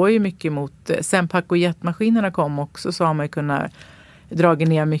det går ju mycket mot, sen pack-och-jet-maskinerna kom också, så har man ju kunnat dra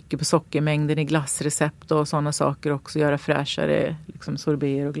ner mycket på sockermängden i glassrecept och sådana saker också, göra fräschare liksom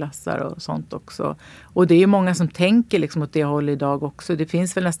sorbeter och glassar och sånt också. Och det är ju många som tänker liksom åt det hållet idag också. Det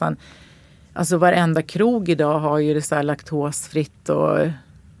finns väl nästan, alltså varenda krog idag har ju det så här laktosfritt och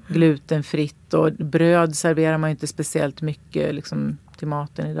glutenfritt, och bröd serverar man inte speciellt mycket liksom till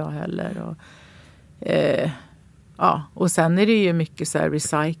maten idag heller. Och sen är det ju mycket så här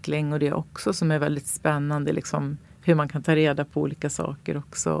recycling och det också som är väldigt spännande, liksom hur man kan ta reda på olika saker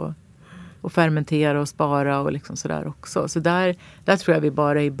också och fermentera och spara och liksom sådär också. Så där tror jag vi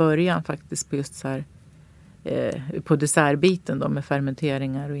bara är i början faktiskt på just så här på dessertbiten då, med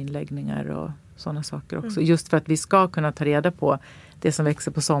fermenteringar och inläggningar och sådana saker också. Just för att vi ska kunna ta reda på det som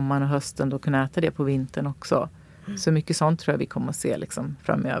växer på sommaren och hösten och kunna äta det på vintern också. Så mycket sånt tror jag vi kommer att se liksom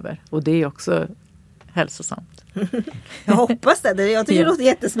framöver. Och det är också hälsosamt. Jag hoppas det. Jag tycker det låter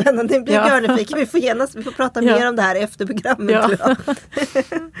jättespännande. Det blir görnyfiken. Vi får prata mer om det här efter programmet. Tror jag.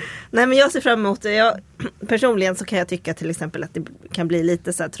 Nej, men jag ser fram emot det. Personligen så kan jag tycka till exempel att det kan bli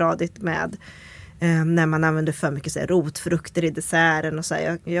lite så här tradigt med när man använder för mycket så här rotfrukter i desserten och så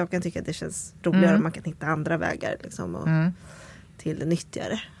här. Jag kan tycka att det känns roligare om man kan hitta andra vägar liksom, och till det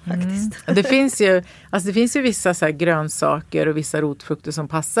nyttigare faktiskt. Det finns ju vissa så här grönsaker och vissa rotfrukter som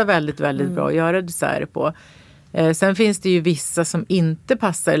passar väldigt, väldigt bra att göra desserter på. Sen finns det ju vissa som inte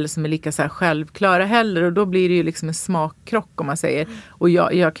passar eller som är lika så här självklara heller, och då blir det ju liksom en smakkrock om man säger. Och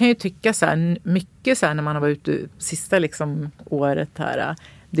jag kan ju tycka så här mycket så här när man har varit ute sista liksom året här.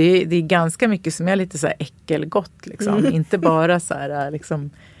 Det är ganska mycket som är lite så här äckelgott liksom. Inte bara så här liksom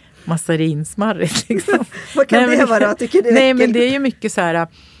massarinsmarrigt liksom. Vad kan det vara? Tycker du? Nej, men det är ju mycket så här,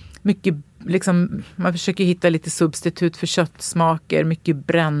 mycket liksom, man försöker hitta lite substitut för köttsmaker, mycket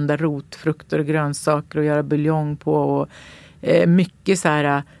brända rotfrukter och grönsaker och göra buljong på, och mycket så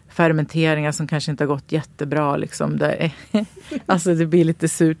här fermenteringar som kanske inte har gått jättebra liksom. Alltså det blir lite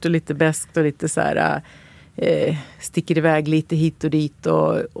surt och lite beskt och lite så här sticker iväg lite hit och dit,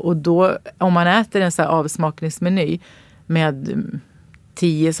 och då om man äter en så här avsmakningsmeny med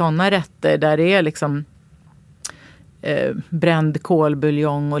 10 sådana rätter där det är liksom bränd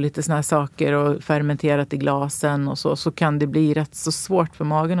kolbuljong och lite såna här saker och fermenterat i glasen och så kan det bli rätt så svårt för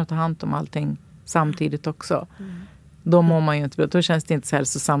magen att ta hand om allting samtidigt också. Då mår man ju inte bra. Då känns det inte så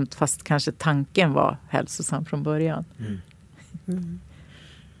hälsosamt, fast kanske tanken var hälsosam från början.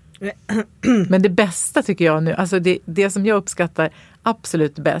 Men det bästa tycker jag nu, alltså det som jag uppskattar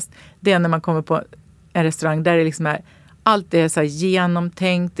absolut bäst, det är när man kommer på en restaurang där det liksom är, allt är så här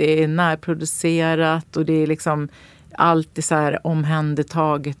genomtänkt, det är närproducerat och det är liksom allt är så här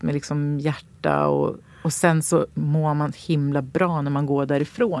omhändertaget med liksom hjärta och sen så mår man himla bra när man går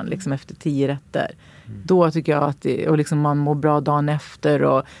därifrån liksom efter 10 rätter. Då tycker jag att och liksom man mår bra dagen efter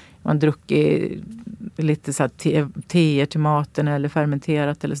och man druckit lite så här teer till maten eller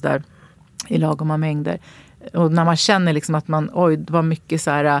fermenterat eller så där i lagoma mängder. Och när man känner liksom att det var mycket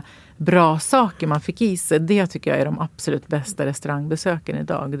så här bra saker man fick i sig, det tycker jag är de absolut bästa restaurangbesöken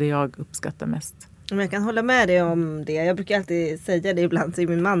idag. Det jag uppskattar mest. Men jag kan hålla med dig om det. Jag brukar alltid säga det ibland till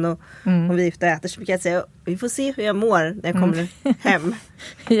min man och om vi gifta äter, så brukar jag säga, vi får se hur jag mår när jag kommer hem.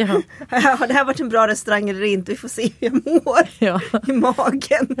 Ja. Har det här varit en bra restaurang eller inte? Vi får se hur jag mår i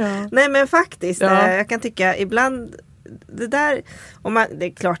magen. Ja. Nej men faktiskt, jag kan tycka ibland det där, det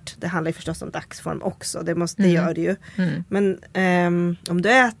är klart, det handlar ju förstås om dagsform också, det gör det ju. Men om du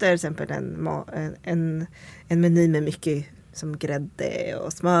äter till exempel en meny med mycket som grädde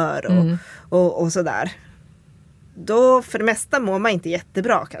och smör och sådär, då för det mesta mår man inte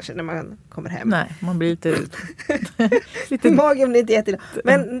jättebra kanske när man kommer hem. Nej, man blir lite magen blir inte jättebra.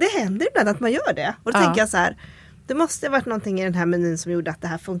 Men det händer ibland att man gör det. Och då tänker jag så här, det måste ha varit någonting i den här menyn som gjorde att det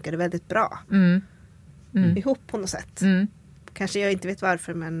här funkade väldigt bra. Ihop på något sätt. Kanske jag inte vet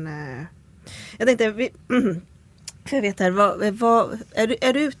varför, men jag tänkte jag vet här,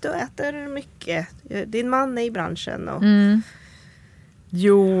 är du ute och äter mycket? Din man är i branschen och...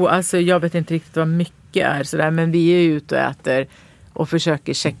 Jo, alltså jag vet inte riktigt vad mycket är sådär, men vi är ute och äter och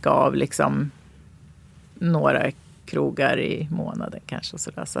försöker checka av liksom några krogar i månaden kanske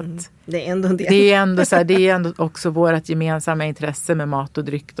sådär, så att det är ändå en del. Det är ändå så här, det är ändå också vårt gemensamma intresse med mat och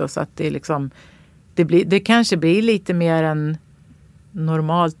dryck då, så att det är liksom det kanske blir lite mer än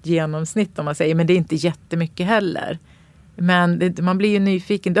normalt genomsnitt om man säger, men det är inte jättemycket heller. Men man blir ju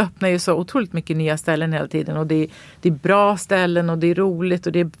nyfiken, det öppnar ju så otroligt mycket nya ställen hela tiden och det är bra ställen och det är roligt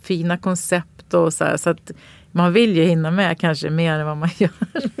och det är fina koncept och så här, så att man vill ju hinna med kanske mer än vad man gör.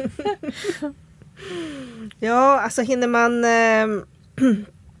 Ja, alltså hinner man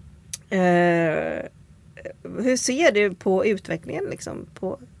hur ser du på utvecklingen liksom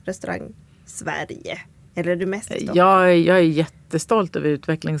på restaurang Sverige? Eller är du mest stolt? Jag är jättestolt över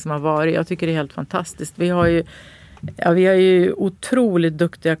utvecklingen som har varit. Jag tycker det är helt fantastiskt. Vi har ju otroligt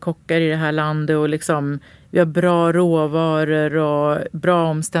duktiga kockar i det här landet och liksom, vi har bra råvaror och bra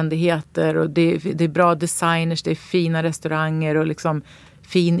omständigheter och det är bra designers, det är fina restauranger och liksom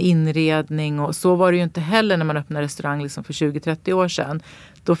fin inredning, och så var det ju inte heller när man öppnade restaurang liksom för 20-30 år sedan.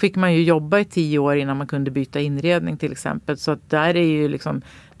 Då fick man ju jobba i 10 år innan man kunde byta inredning till exempel, så att där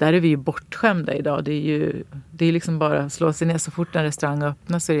är vi ju bortskämda idag. Det är liksom bara att slå sig ner så fort en restaurang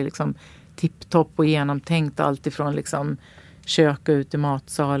öppnar, så är det liksom tipptopp och genomtänkt, allt ifrån liksom kök ut i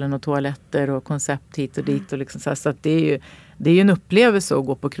matsalen och toaletter och koncept hit och dit och liksom så att det är ju en upplevelse att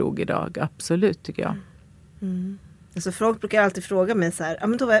gå på krog idag, absolut tycker jag. Alltså folk brukar alltid fråga mig så här, ja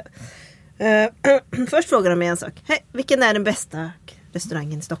men då först frågar de mig en sak. Hej, vilken är den bästa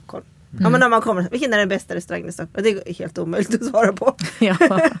restaurangen i Stockholm? Ja men när man kommer, vilken är den bästa restaurangen i Stockholm? Det är helt omöjligt att svara på. Ja.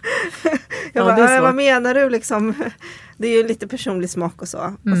 Jag bara, vad menar du liksom? Det är ju lite personlig smak och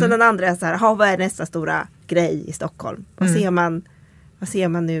så. Och sen den andra är så här, vad är nästa stora grej i Stockholm? Vad ser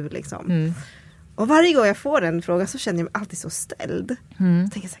man nu liksom? Och varje gång jag får den frågan så känner jag mig alltid så ställd.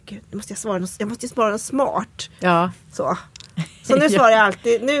 Jag tänker så här, gud, jag måste svara något smart. Ja. Så nu svarar jag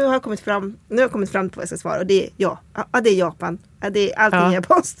alltid, nu har jag kommit fram till vad jag ska svara, och det är det är Japan. Det är allting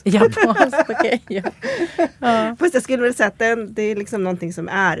japanskt. Japanskt, okej. Ja. Fast jag skulle väl säga att det är liksom någonting som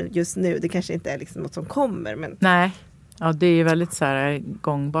är just nu. Det kanske inte är liksom något som kommer, men... Nej. Ja, det är ju väldigt så här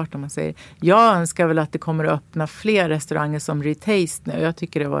gångbart om man säger. Jag önskar väl att det kommer att öppna fler restauranger som Retaste nu. Jag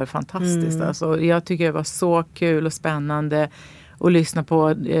tycker det var fantastiskt. Alltså, jag tycker det var så kul och spännande att lyssna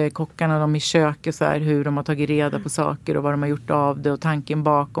på kockarna, de i köket, så här, hur de har tagit reda på saker och vad de har gjort av det och tanken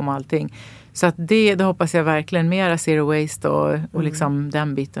bakom allting. Så att det hoppas jag verkligen, mera zero waste och liksom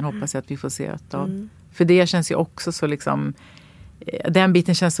den biten hoppas jag att vi får se av. För det känns ju också så liksom, den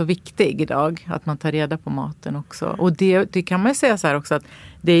biten känns så viktig idag, att man tar reda på maten också. Och det kan man ju säga så här också, att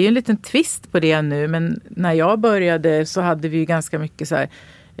det är ju en liten twist på det nu, men när jag började så hade vi ju ganska mycket så här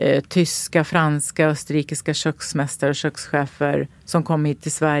tyska, franska, österrikiska köksmästare och kökschefer som kom hit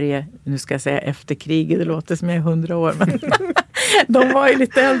till Sverige, nu ska jag säga efter kriget, det låter som jag är 100 år, men de var ju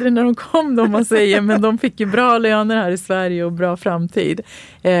lite äldre när de kom då, man säger, men de fick ju bra löner här i Sverige och bra framtid.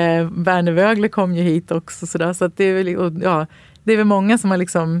 Werner Wögler kom ju hit också, så att det är väl, och, ja, det är väl många som har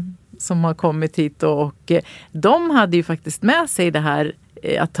liksom som har kommit hit och de hade ju faktiskt med sig det här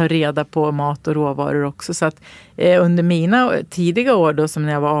att ta reda på mat och råvaror också. Så att under mina tidiga år då, som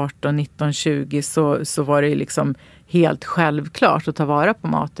när jag var 18, 19, 20 så var det ju liksom helt självklart att ta vara på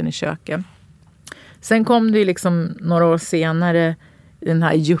maten i köket. Sen kom det ju liksom några år senare den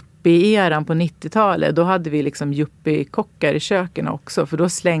här yuppie-eran på 90-talet. Då hade vi liksom yuppie-kockar i köken också, för då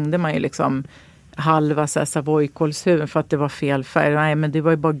slängde man ju liksom halva savoykålshuvuden för att det var fel färg. Nej, men det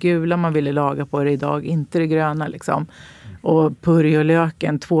var ju bara gula man ville laga på det idag, inte det gröna liksom. Och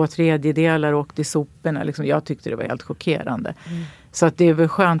purjolöken, 2/3 åkte i soporna. Liksom. Jag tyckte det var helt chockerande. Så att det är väl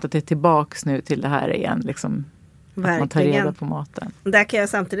skönt att det är tillbaks nu till det här igen. Liksom, att man tar reda på maten. Där kan jag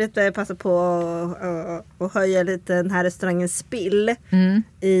samtidigt passa på att höja lite den här restaurangen Spill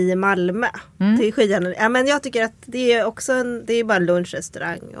i Malmö. Till Skidjärnen. Ja, men jag tycker att det är också det är bara en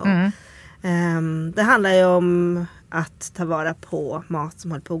lunchrestaurang. Och, det handlar ju om att ta vara på mat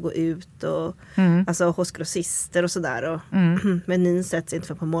som håller på att gå ut och alltså hos grossister och sådär, och menyn sätts inte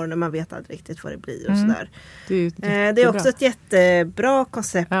för på morgonen, man vet aldrig riktigt vad det blir och sådär. Det är också ett jättebra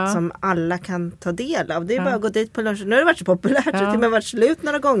koncept som alla kan ta del av. Det är bara att gå dit på lunch. Nu har det varit så populärt så det har varit slut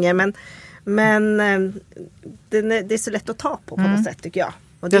några gånger, men det är så lätt att ta på något sätt tycker jag.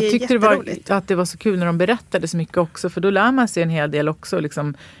 Jag tyckte att det var så kul när de berättade så mycket också, för då lär man sig en hel del också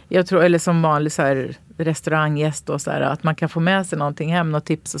liksom, jag tror, eller som vanlig så här restauranggäst och så här, att man kan få med sig någonting hem, något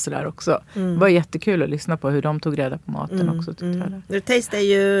tips och sådär också. Det var jättekul att lyssna på hur de tog reda på maten också. The Taste är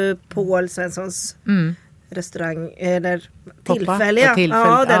ju Paul Svenssons restaurang, eller tillfälliga.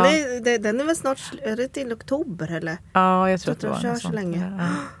 Ja, den är väl snart, är det till oktober eller? Ja, jag tror att det var kör så länge.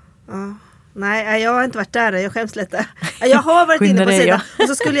 Ja. Nej, jag har inte varit där. Jag skäms lite. Jag har varit inne på sidan och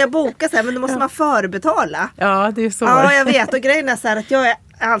så skulle jag boka så här, men då måste man förbetala. Ja, det är så. Ja, jag vet. Och grejen är så här att jag är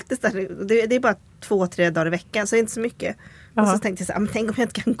alltid det är bara 2-3 dagar i veckan, så det är inte så mycket. Och så tänkte jag så här, men tänk om jag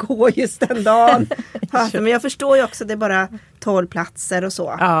inte kan gå just den dagen. Men jag förstår ju också, det är bara 12 platser och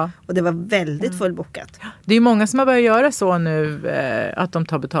så. Ja. Och det var väldigt fullbokat. Det är många som har börjat göra så nu, att de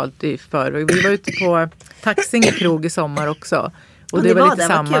tar betalt i förväg. Vi var ute på Taxinge krog i sommar också. Och det var lite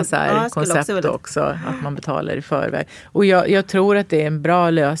samma så här koncept också, att man betalar i förväg. Och jag tror att det är en bra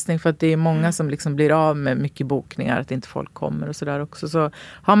lösning, för att det är många som liksom blir av med mycket bokningar, att inte folk kommer och sådär också. Så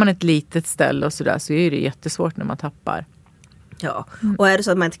har man ett litet ställe och sådär, så är det jättesvårt när man tappar. Ja, och är det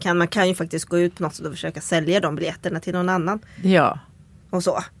så att man kan ju faktiskt gå ut på något sätt och försöka sälja de biljetterna till någon annan. Ja. Och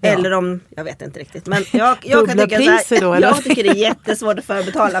så. Eller om, jag vet inte riktigt. Men jag kan tycka jag tycker det är jättesvårt att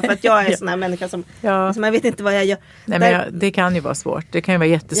förbetala, för att jag är en sån här människa som jag vet inte vad jag gör. Nej, men det kan ju vara svårt. Det kan ju vara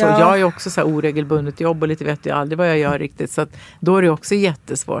jättesvårt. Jag har ju också så här oregelbundet jobb och lite vet jag aldrig vad jag gör riktigt. Så att då är det också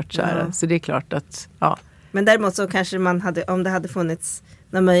jättesvårt. Så, så det är klart att, Men däremot så kanske man hade, om det hade funnits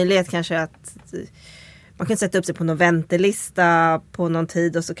någon möjlighet kanske att man kan sätta upp sig på någon väntelista på någon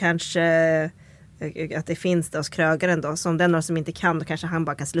tid, och så kanske att det finns det hos krögaren då. Så om det är några som inte kan, då kanske han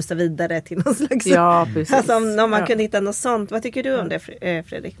bara kan slussa vidare till någon slags... Ja, precis. Alltså om man kunde hitta något sånt. Vad tycker du om det,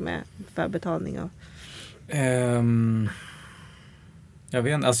 Fredrik, med förbetalning? Jag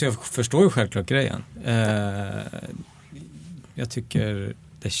vet inte, alltså jag förstår ju självklart grejen. Jag tycker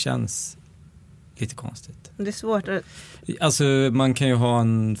det känns lite konstigt. Det är svårt att... Alltså man kan ju ha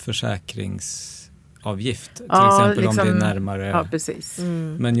en försäkringsavgift till exempel, liksom, om det är närmare. Ja, precis.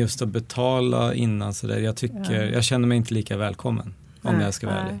 Men just att betala innan så där, jag känner mig inte lika välkommen om jag ska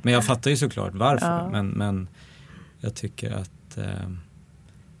vara ärlig. Men jag fattar ju såklart varför. Men jag tycker att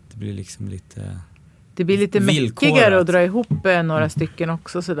det blir liksom lite... Det blir lite mäckigare att dra ihop några stycken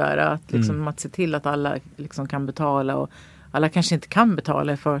också sådär. Att, liksom, att se till att alla liksom kan betala, och alla kanske inte kan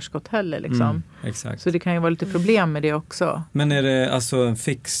betala i förskott heller. Liksom. Exakt. Så det kan ju vara lite problem med det också. Men är det alltså en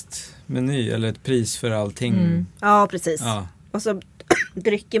fixed meny eller ett pris för allting? Ja, precis. Ja. Och så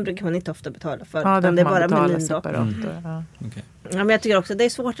drycken brukar man inte ofta betala för. Ja, det är bara menyn då. Okay. Ja, men jag tycker också det är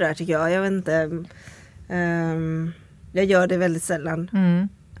svårt det där, tycker jag. Jag vet inte. Jag gör det väldigt sällan.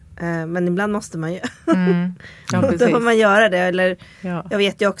 Men ibland måste man ju. Ja, då får man göra det. Eller, jag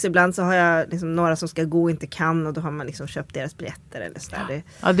vet ju också, ibland så har jag liksom några som ska gå och inte kan, och då har man liksom köpt deras biljetter eller så där.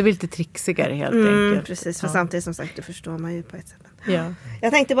 Ja, det blir lite trixigare helt enkelt. Precis, för samtidigt som sagt, det förstår man ju på ett sätt. Ja.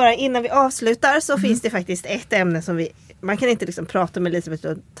 Jag tänkte bara innan vi avslutar, så finns det faktiskt ett ämne som man kan inte liksom prata med Elisabeth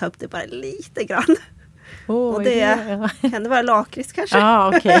och ta upp det bara lite grann. Och det kan det vara lakrits kanske?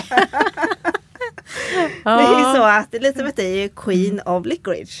 Ja, okej. Det är så att Elisabeth är ju queen of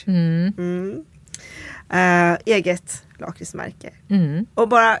licorice. Eget lakritsmärke. Och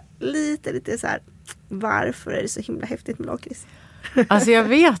bara lite så här, varför är det så himla häftigt med lakrits? Alltså jag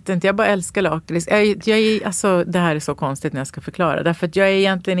vet inte, jag bara älskar lakrits. Alltså, det här är så konstigt när jag ska förklara. Därför att jag är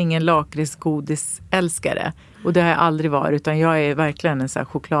egentligen ingen lakritsgodisälskare. Och det har jag aldrig varit, utan jag är verkligen en så här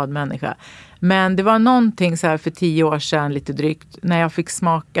chokladmänniska. Men det var någonting så här för 10 år sedan, lite drygt, när jag fick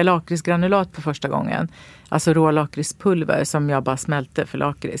smaka lakritsgranulat för första gången. Alltså rå lakritspulver som jag bara smälte för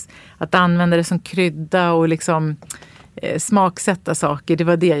lakrits. Att använda det som krydda och liksom smaksätta saker, det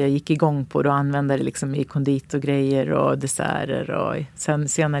var det jag gick igång på. Då använde det liksom i konditorgrejer och desserter och sen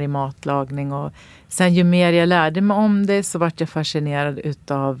senare i matlagning. Och sen ju mer jag lärde mig om det så vart jag fascinerad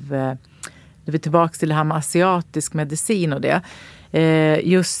utav, det är tillbaka till det här med asiatisk medicin och det.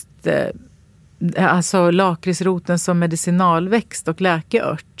 Alltså lakritsroten som medicinalväxt och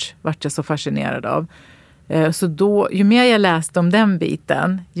läkeört vart jag så fascinerad av. Så då, ju mer jag läste om den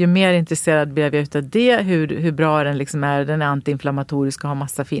biten, ju mer intresserad blev jag utav det, hur bra den liksom är. Den är antiinflammatorisk och har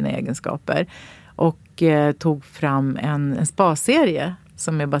massa fina egenskaper. Och tog fram en spa-serie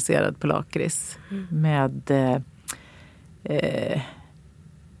som är baserad på lakrits. Med,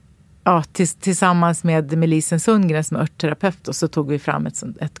 tillsammans med Melisen Sundgren som är örtterapeut. Och så tog vi fram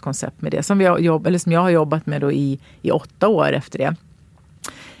ett koncept med det som jag har jobbat med då i 8 år efter det.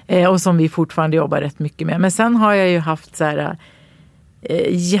 Och som vi fortfarande jobbar rätt mycket med. Men sen har jag ju haft så här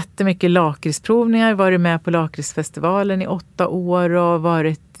jättemycket lakritsprovningar. Varit med på lakritsfestivalen i 8 år.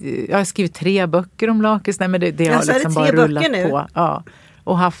 Och jag har skrivit 3 böcker om lakrits. Nej, men det har liksom bara rullat nu på. Ja.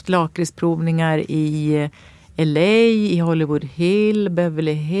 Och haft lakritsprovningar i LA, i Hollywood Hill,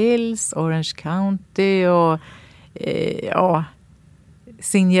 Beverly Hills, Orange County och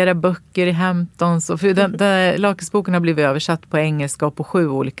signera böcker i Hamptons. Och för lakritsboken har blivit översatt på engelska och på 7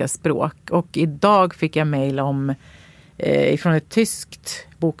 olika språk. Och idag fick jag mejl om ifrån ett tyskt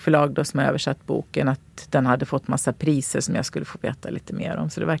bokförlag då, som har översatt boken, att den hade fått massa priser som jag skulle få veta lite mer om.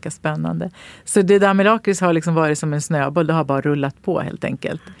 Så det verkar spännande. Så det där med lakrits har liksom varit som en snöboll. Det har bara rullat på helt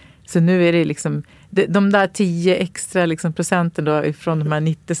enkelt. Så nu är det liksom de där 10 extra liksom procenten då ifrån de här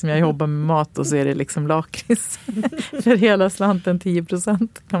 90 som jag jobbar med mat, och så är det liksom lakrits. För hela slanten 10%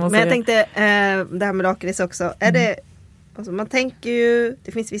 kan man säga. Men jag tänkte det här med lakrits också. Är det, alltså man tänker ju,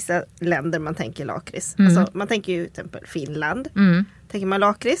 det finns vissa länder man tänker lakrits. Alltså man tänker ju till exempel Finland. Tänker man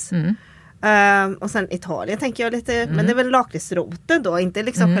lakrits. Och sen Italien tänker jag lite, men det är väl lakritsroten då, inte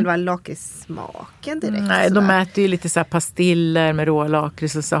liksom själva lakritssmaken direkt. Nej, de äter ju lite så här pastiller med rå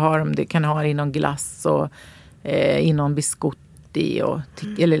lakrits, och så har de det, kan ha i någon glass och i någon biscotti och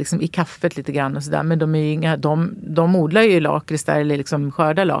eller liksom i kaffet lite grann och sådär. Men de är ju inga, de odlar ju lakrits där, eller liksom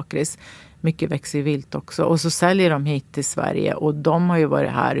skördar lakrits. Mycket växer ju vilt också. Och så säljer de hit till Sverige. Och de har ju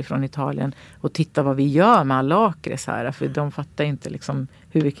varit här ifrån Italien och tittat vad vi gör med all lakrits här. För de fattar inte liksom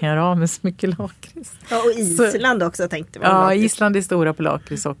hur vi kan göra av med så mycket lakrits. Ja, och Island också tänkte man. Ja, Island är stora på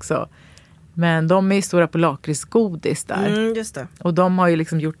lakrits också. Men de är stora på lakritsgodis där. Just det. Och de har ju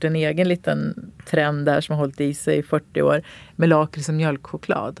liksom gjort en egen liten trend där som har hållit i sig i 40 år. Med lakrits och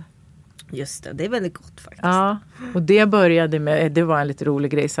mjölkchoklad. Just det, det är väldigt gott faktiskt. Ja, och det började med, det var en lite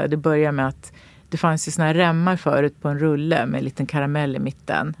rolig grej så här. Det började med att det fanns ju såna här remmar förut på en rulle med en liten karamell i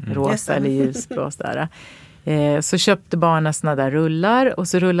mitten. Rosa eller ljusblå där. Så köpte barnen såna där rullar och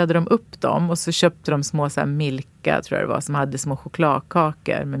så rullade de upp dem. Och så köpte de små så här Milka, tror jag det var, som hade små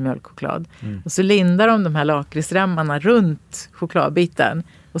chokladkakor med mjölkchoklad. Och så lindade de här lakritsremmarna runt chokladbiten.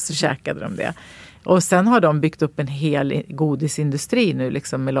 Och så käkade de det. Och sen har de byggt upp en hel godisindustri nu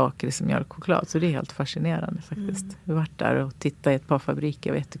liksom med lakrits och mjölkchoklad. Så det är helt fascinerande faktiskt. Vi har varit där och tittat i ett par fabriker.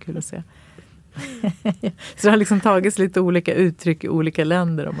 Det var jättekul att se. Så det har liksom tagits lite olika uttryck i olika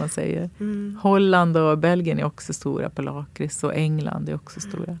länder, om man säger. Holland och Belgien är också stora på lakrits, och England är också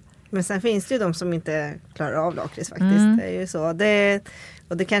stora. Men sen finns det ju de som inte klarar av lakrits faktiskt. Det är ju så.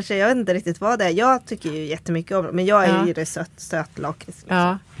 Och det kanske, jag vet inte riktigt vad det är. Jag tycker ju jättemycket om det. Men jag är ju det söt lakrits.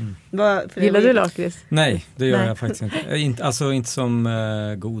 Liksom. Ja. Gillar du lakrits? Nej, det gör jag faktiskt inte. Alltså inte som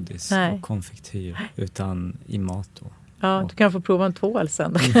godis och konfektyr, utan i mat då. Ja, du kan få prova en tvål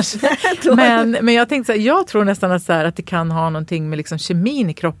sen då, kanske. men jag tänkte så här, jag tror nästan att det kan ha någonting med liksom kemin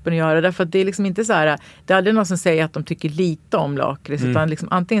i kroppen att göra. Därför att det är liksom inte så här, det är aldrig någon som säger att de tycker lite om lakrits. Utan liksom,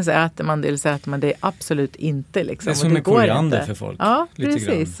 antingen så äter man det eller så äter man det absolut inte. Liksom. Det är som en koriander för folk. Ja, lite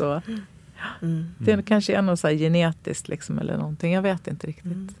precis grann. Så. Det kanske är något så här genetiskt liksom, eller någonting. Jag vet inte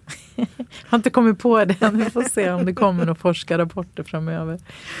riktigt. Jag har inte kommit på det än. Vi får se om det kommer några forskarrapporter framöver.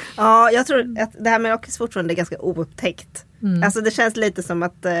 Ja, jag tror att det här med lakrits fortfarande är ganska oupptäckt. Alltså det känns lite som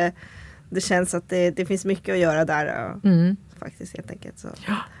att det känns att det finns mycket att göra där. Faktiskt helt enkelt. Så.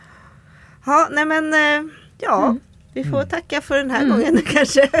 Ja, nej men vi får tacka för den här gången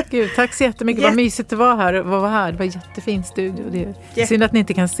kanske. Gud, tack så jättemycket. Vad mysigt det var här. Vad var här? Det var en jättefin studio. Det är synd att ni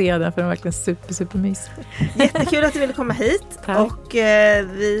inte kan se den, för den är verkligen supermysig. Jättekul att du ville komma hit. Tack. Och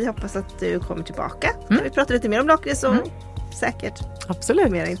vi hoppas att du kommer tillbaka. Vi pratar lite mer om lakrits och säkert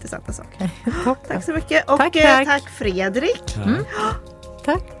absolut mer intressanta saker. Tack så mycket. Och tack Fredrik.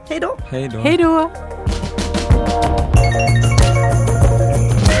 Tack. Hej då. Hej då.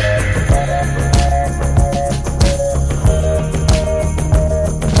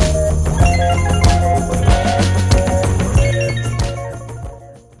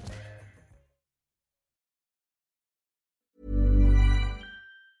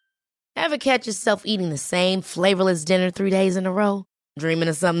 Ever catch yourself eating the same flavorless dinner 3 days in a row? Dreaming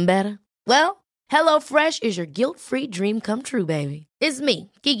of something better? Well, HelloFresh is your guilt-free dream come true, baby. It's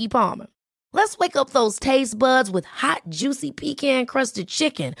me, Keke Palmer. Let's wake up those taste buds with hot, juicy pecan-crusted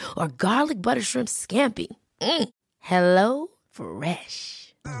chicken or garlic butter shrimp scampi. Hello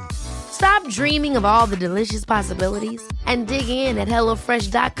Fresh. Stop dreaming of all the delicious possibilities and dig in at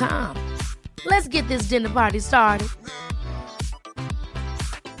HelloFresh.com. Let's get this dinner party started.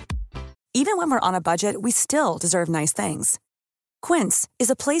 Even when we're on a budget, we still deserve nice things. Quince is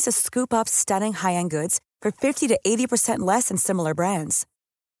a place to scoop up stunning high-end goods for 50 to 80% less than similar brands.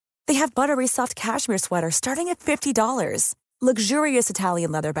 They have buttery soft cashmere sweaters starting at $50, luxurious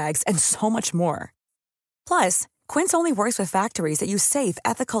Italian leather bags, and so much more. Plus, Quince only works with factories that use safe,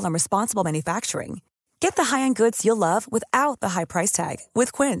 ethical, and responsible manufacturing. Get the high-end goods you'll love without the high price tag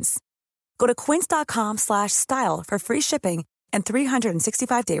with Quince. Go to quince.com/style for free shipping and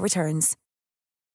 365-day returns.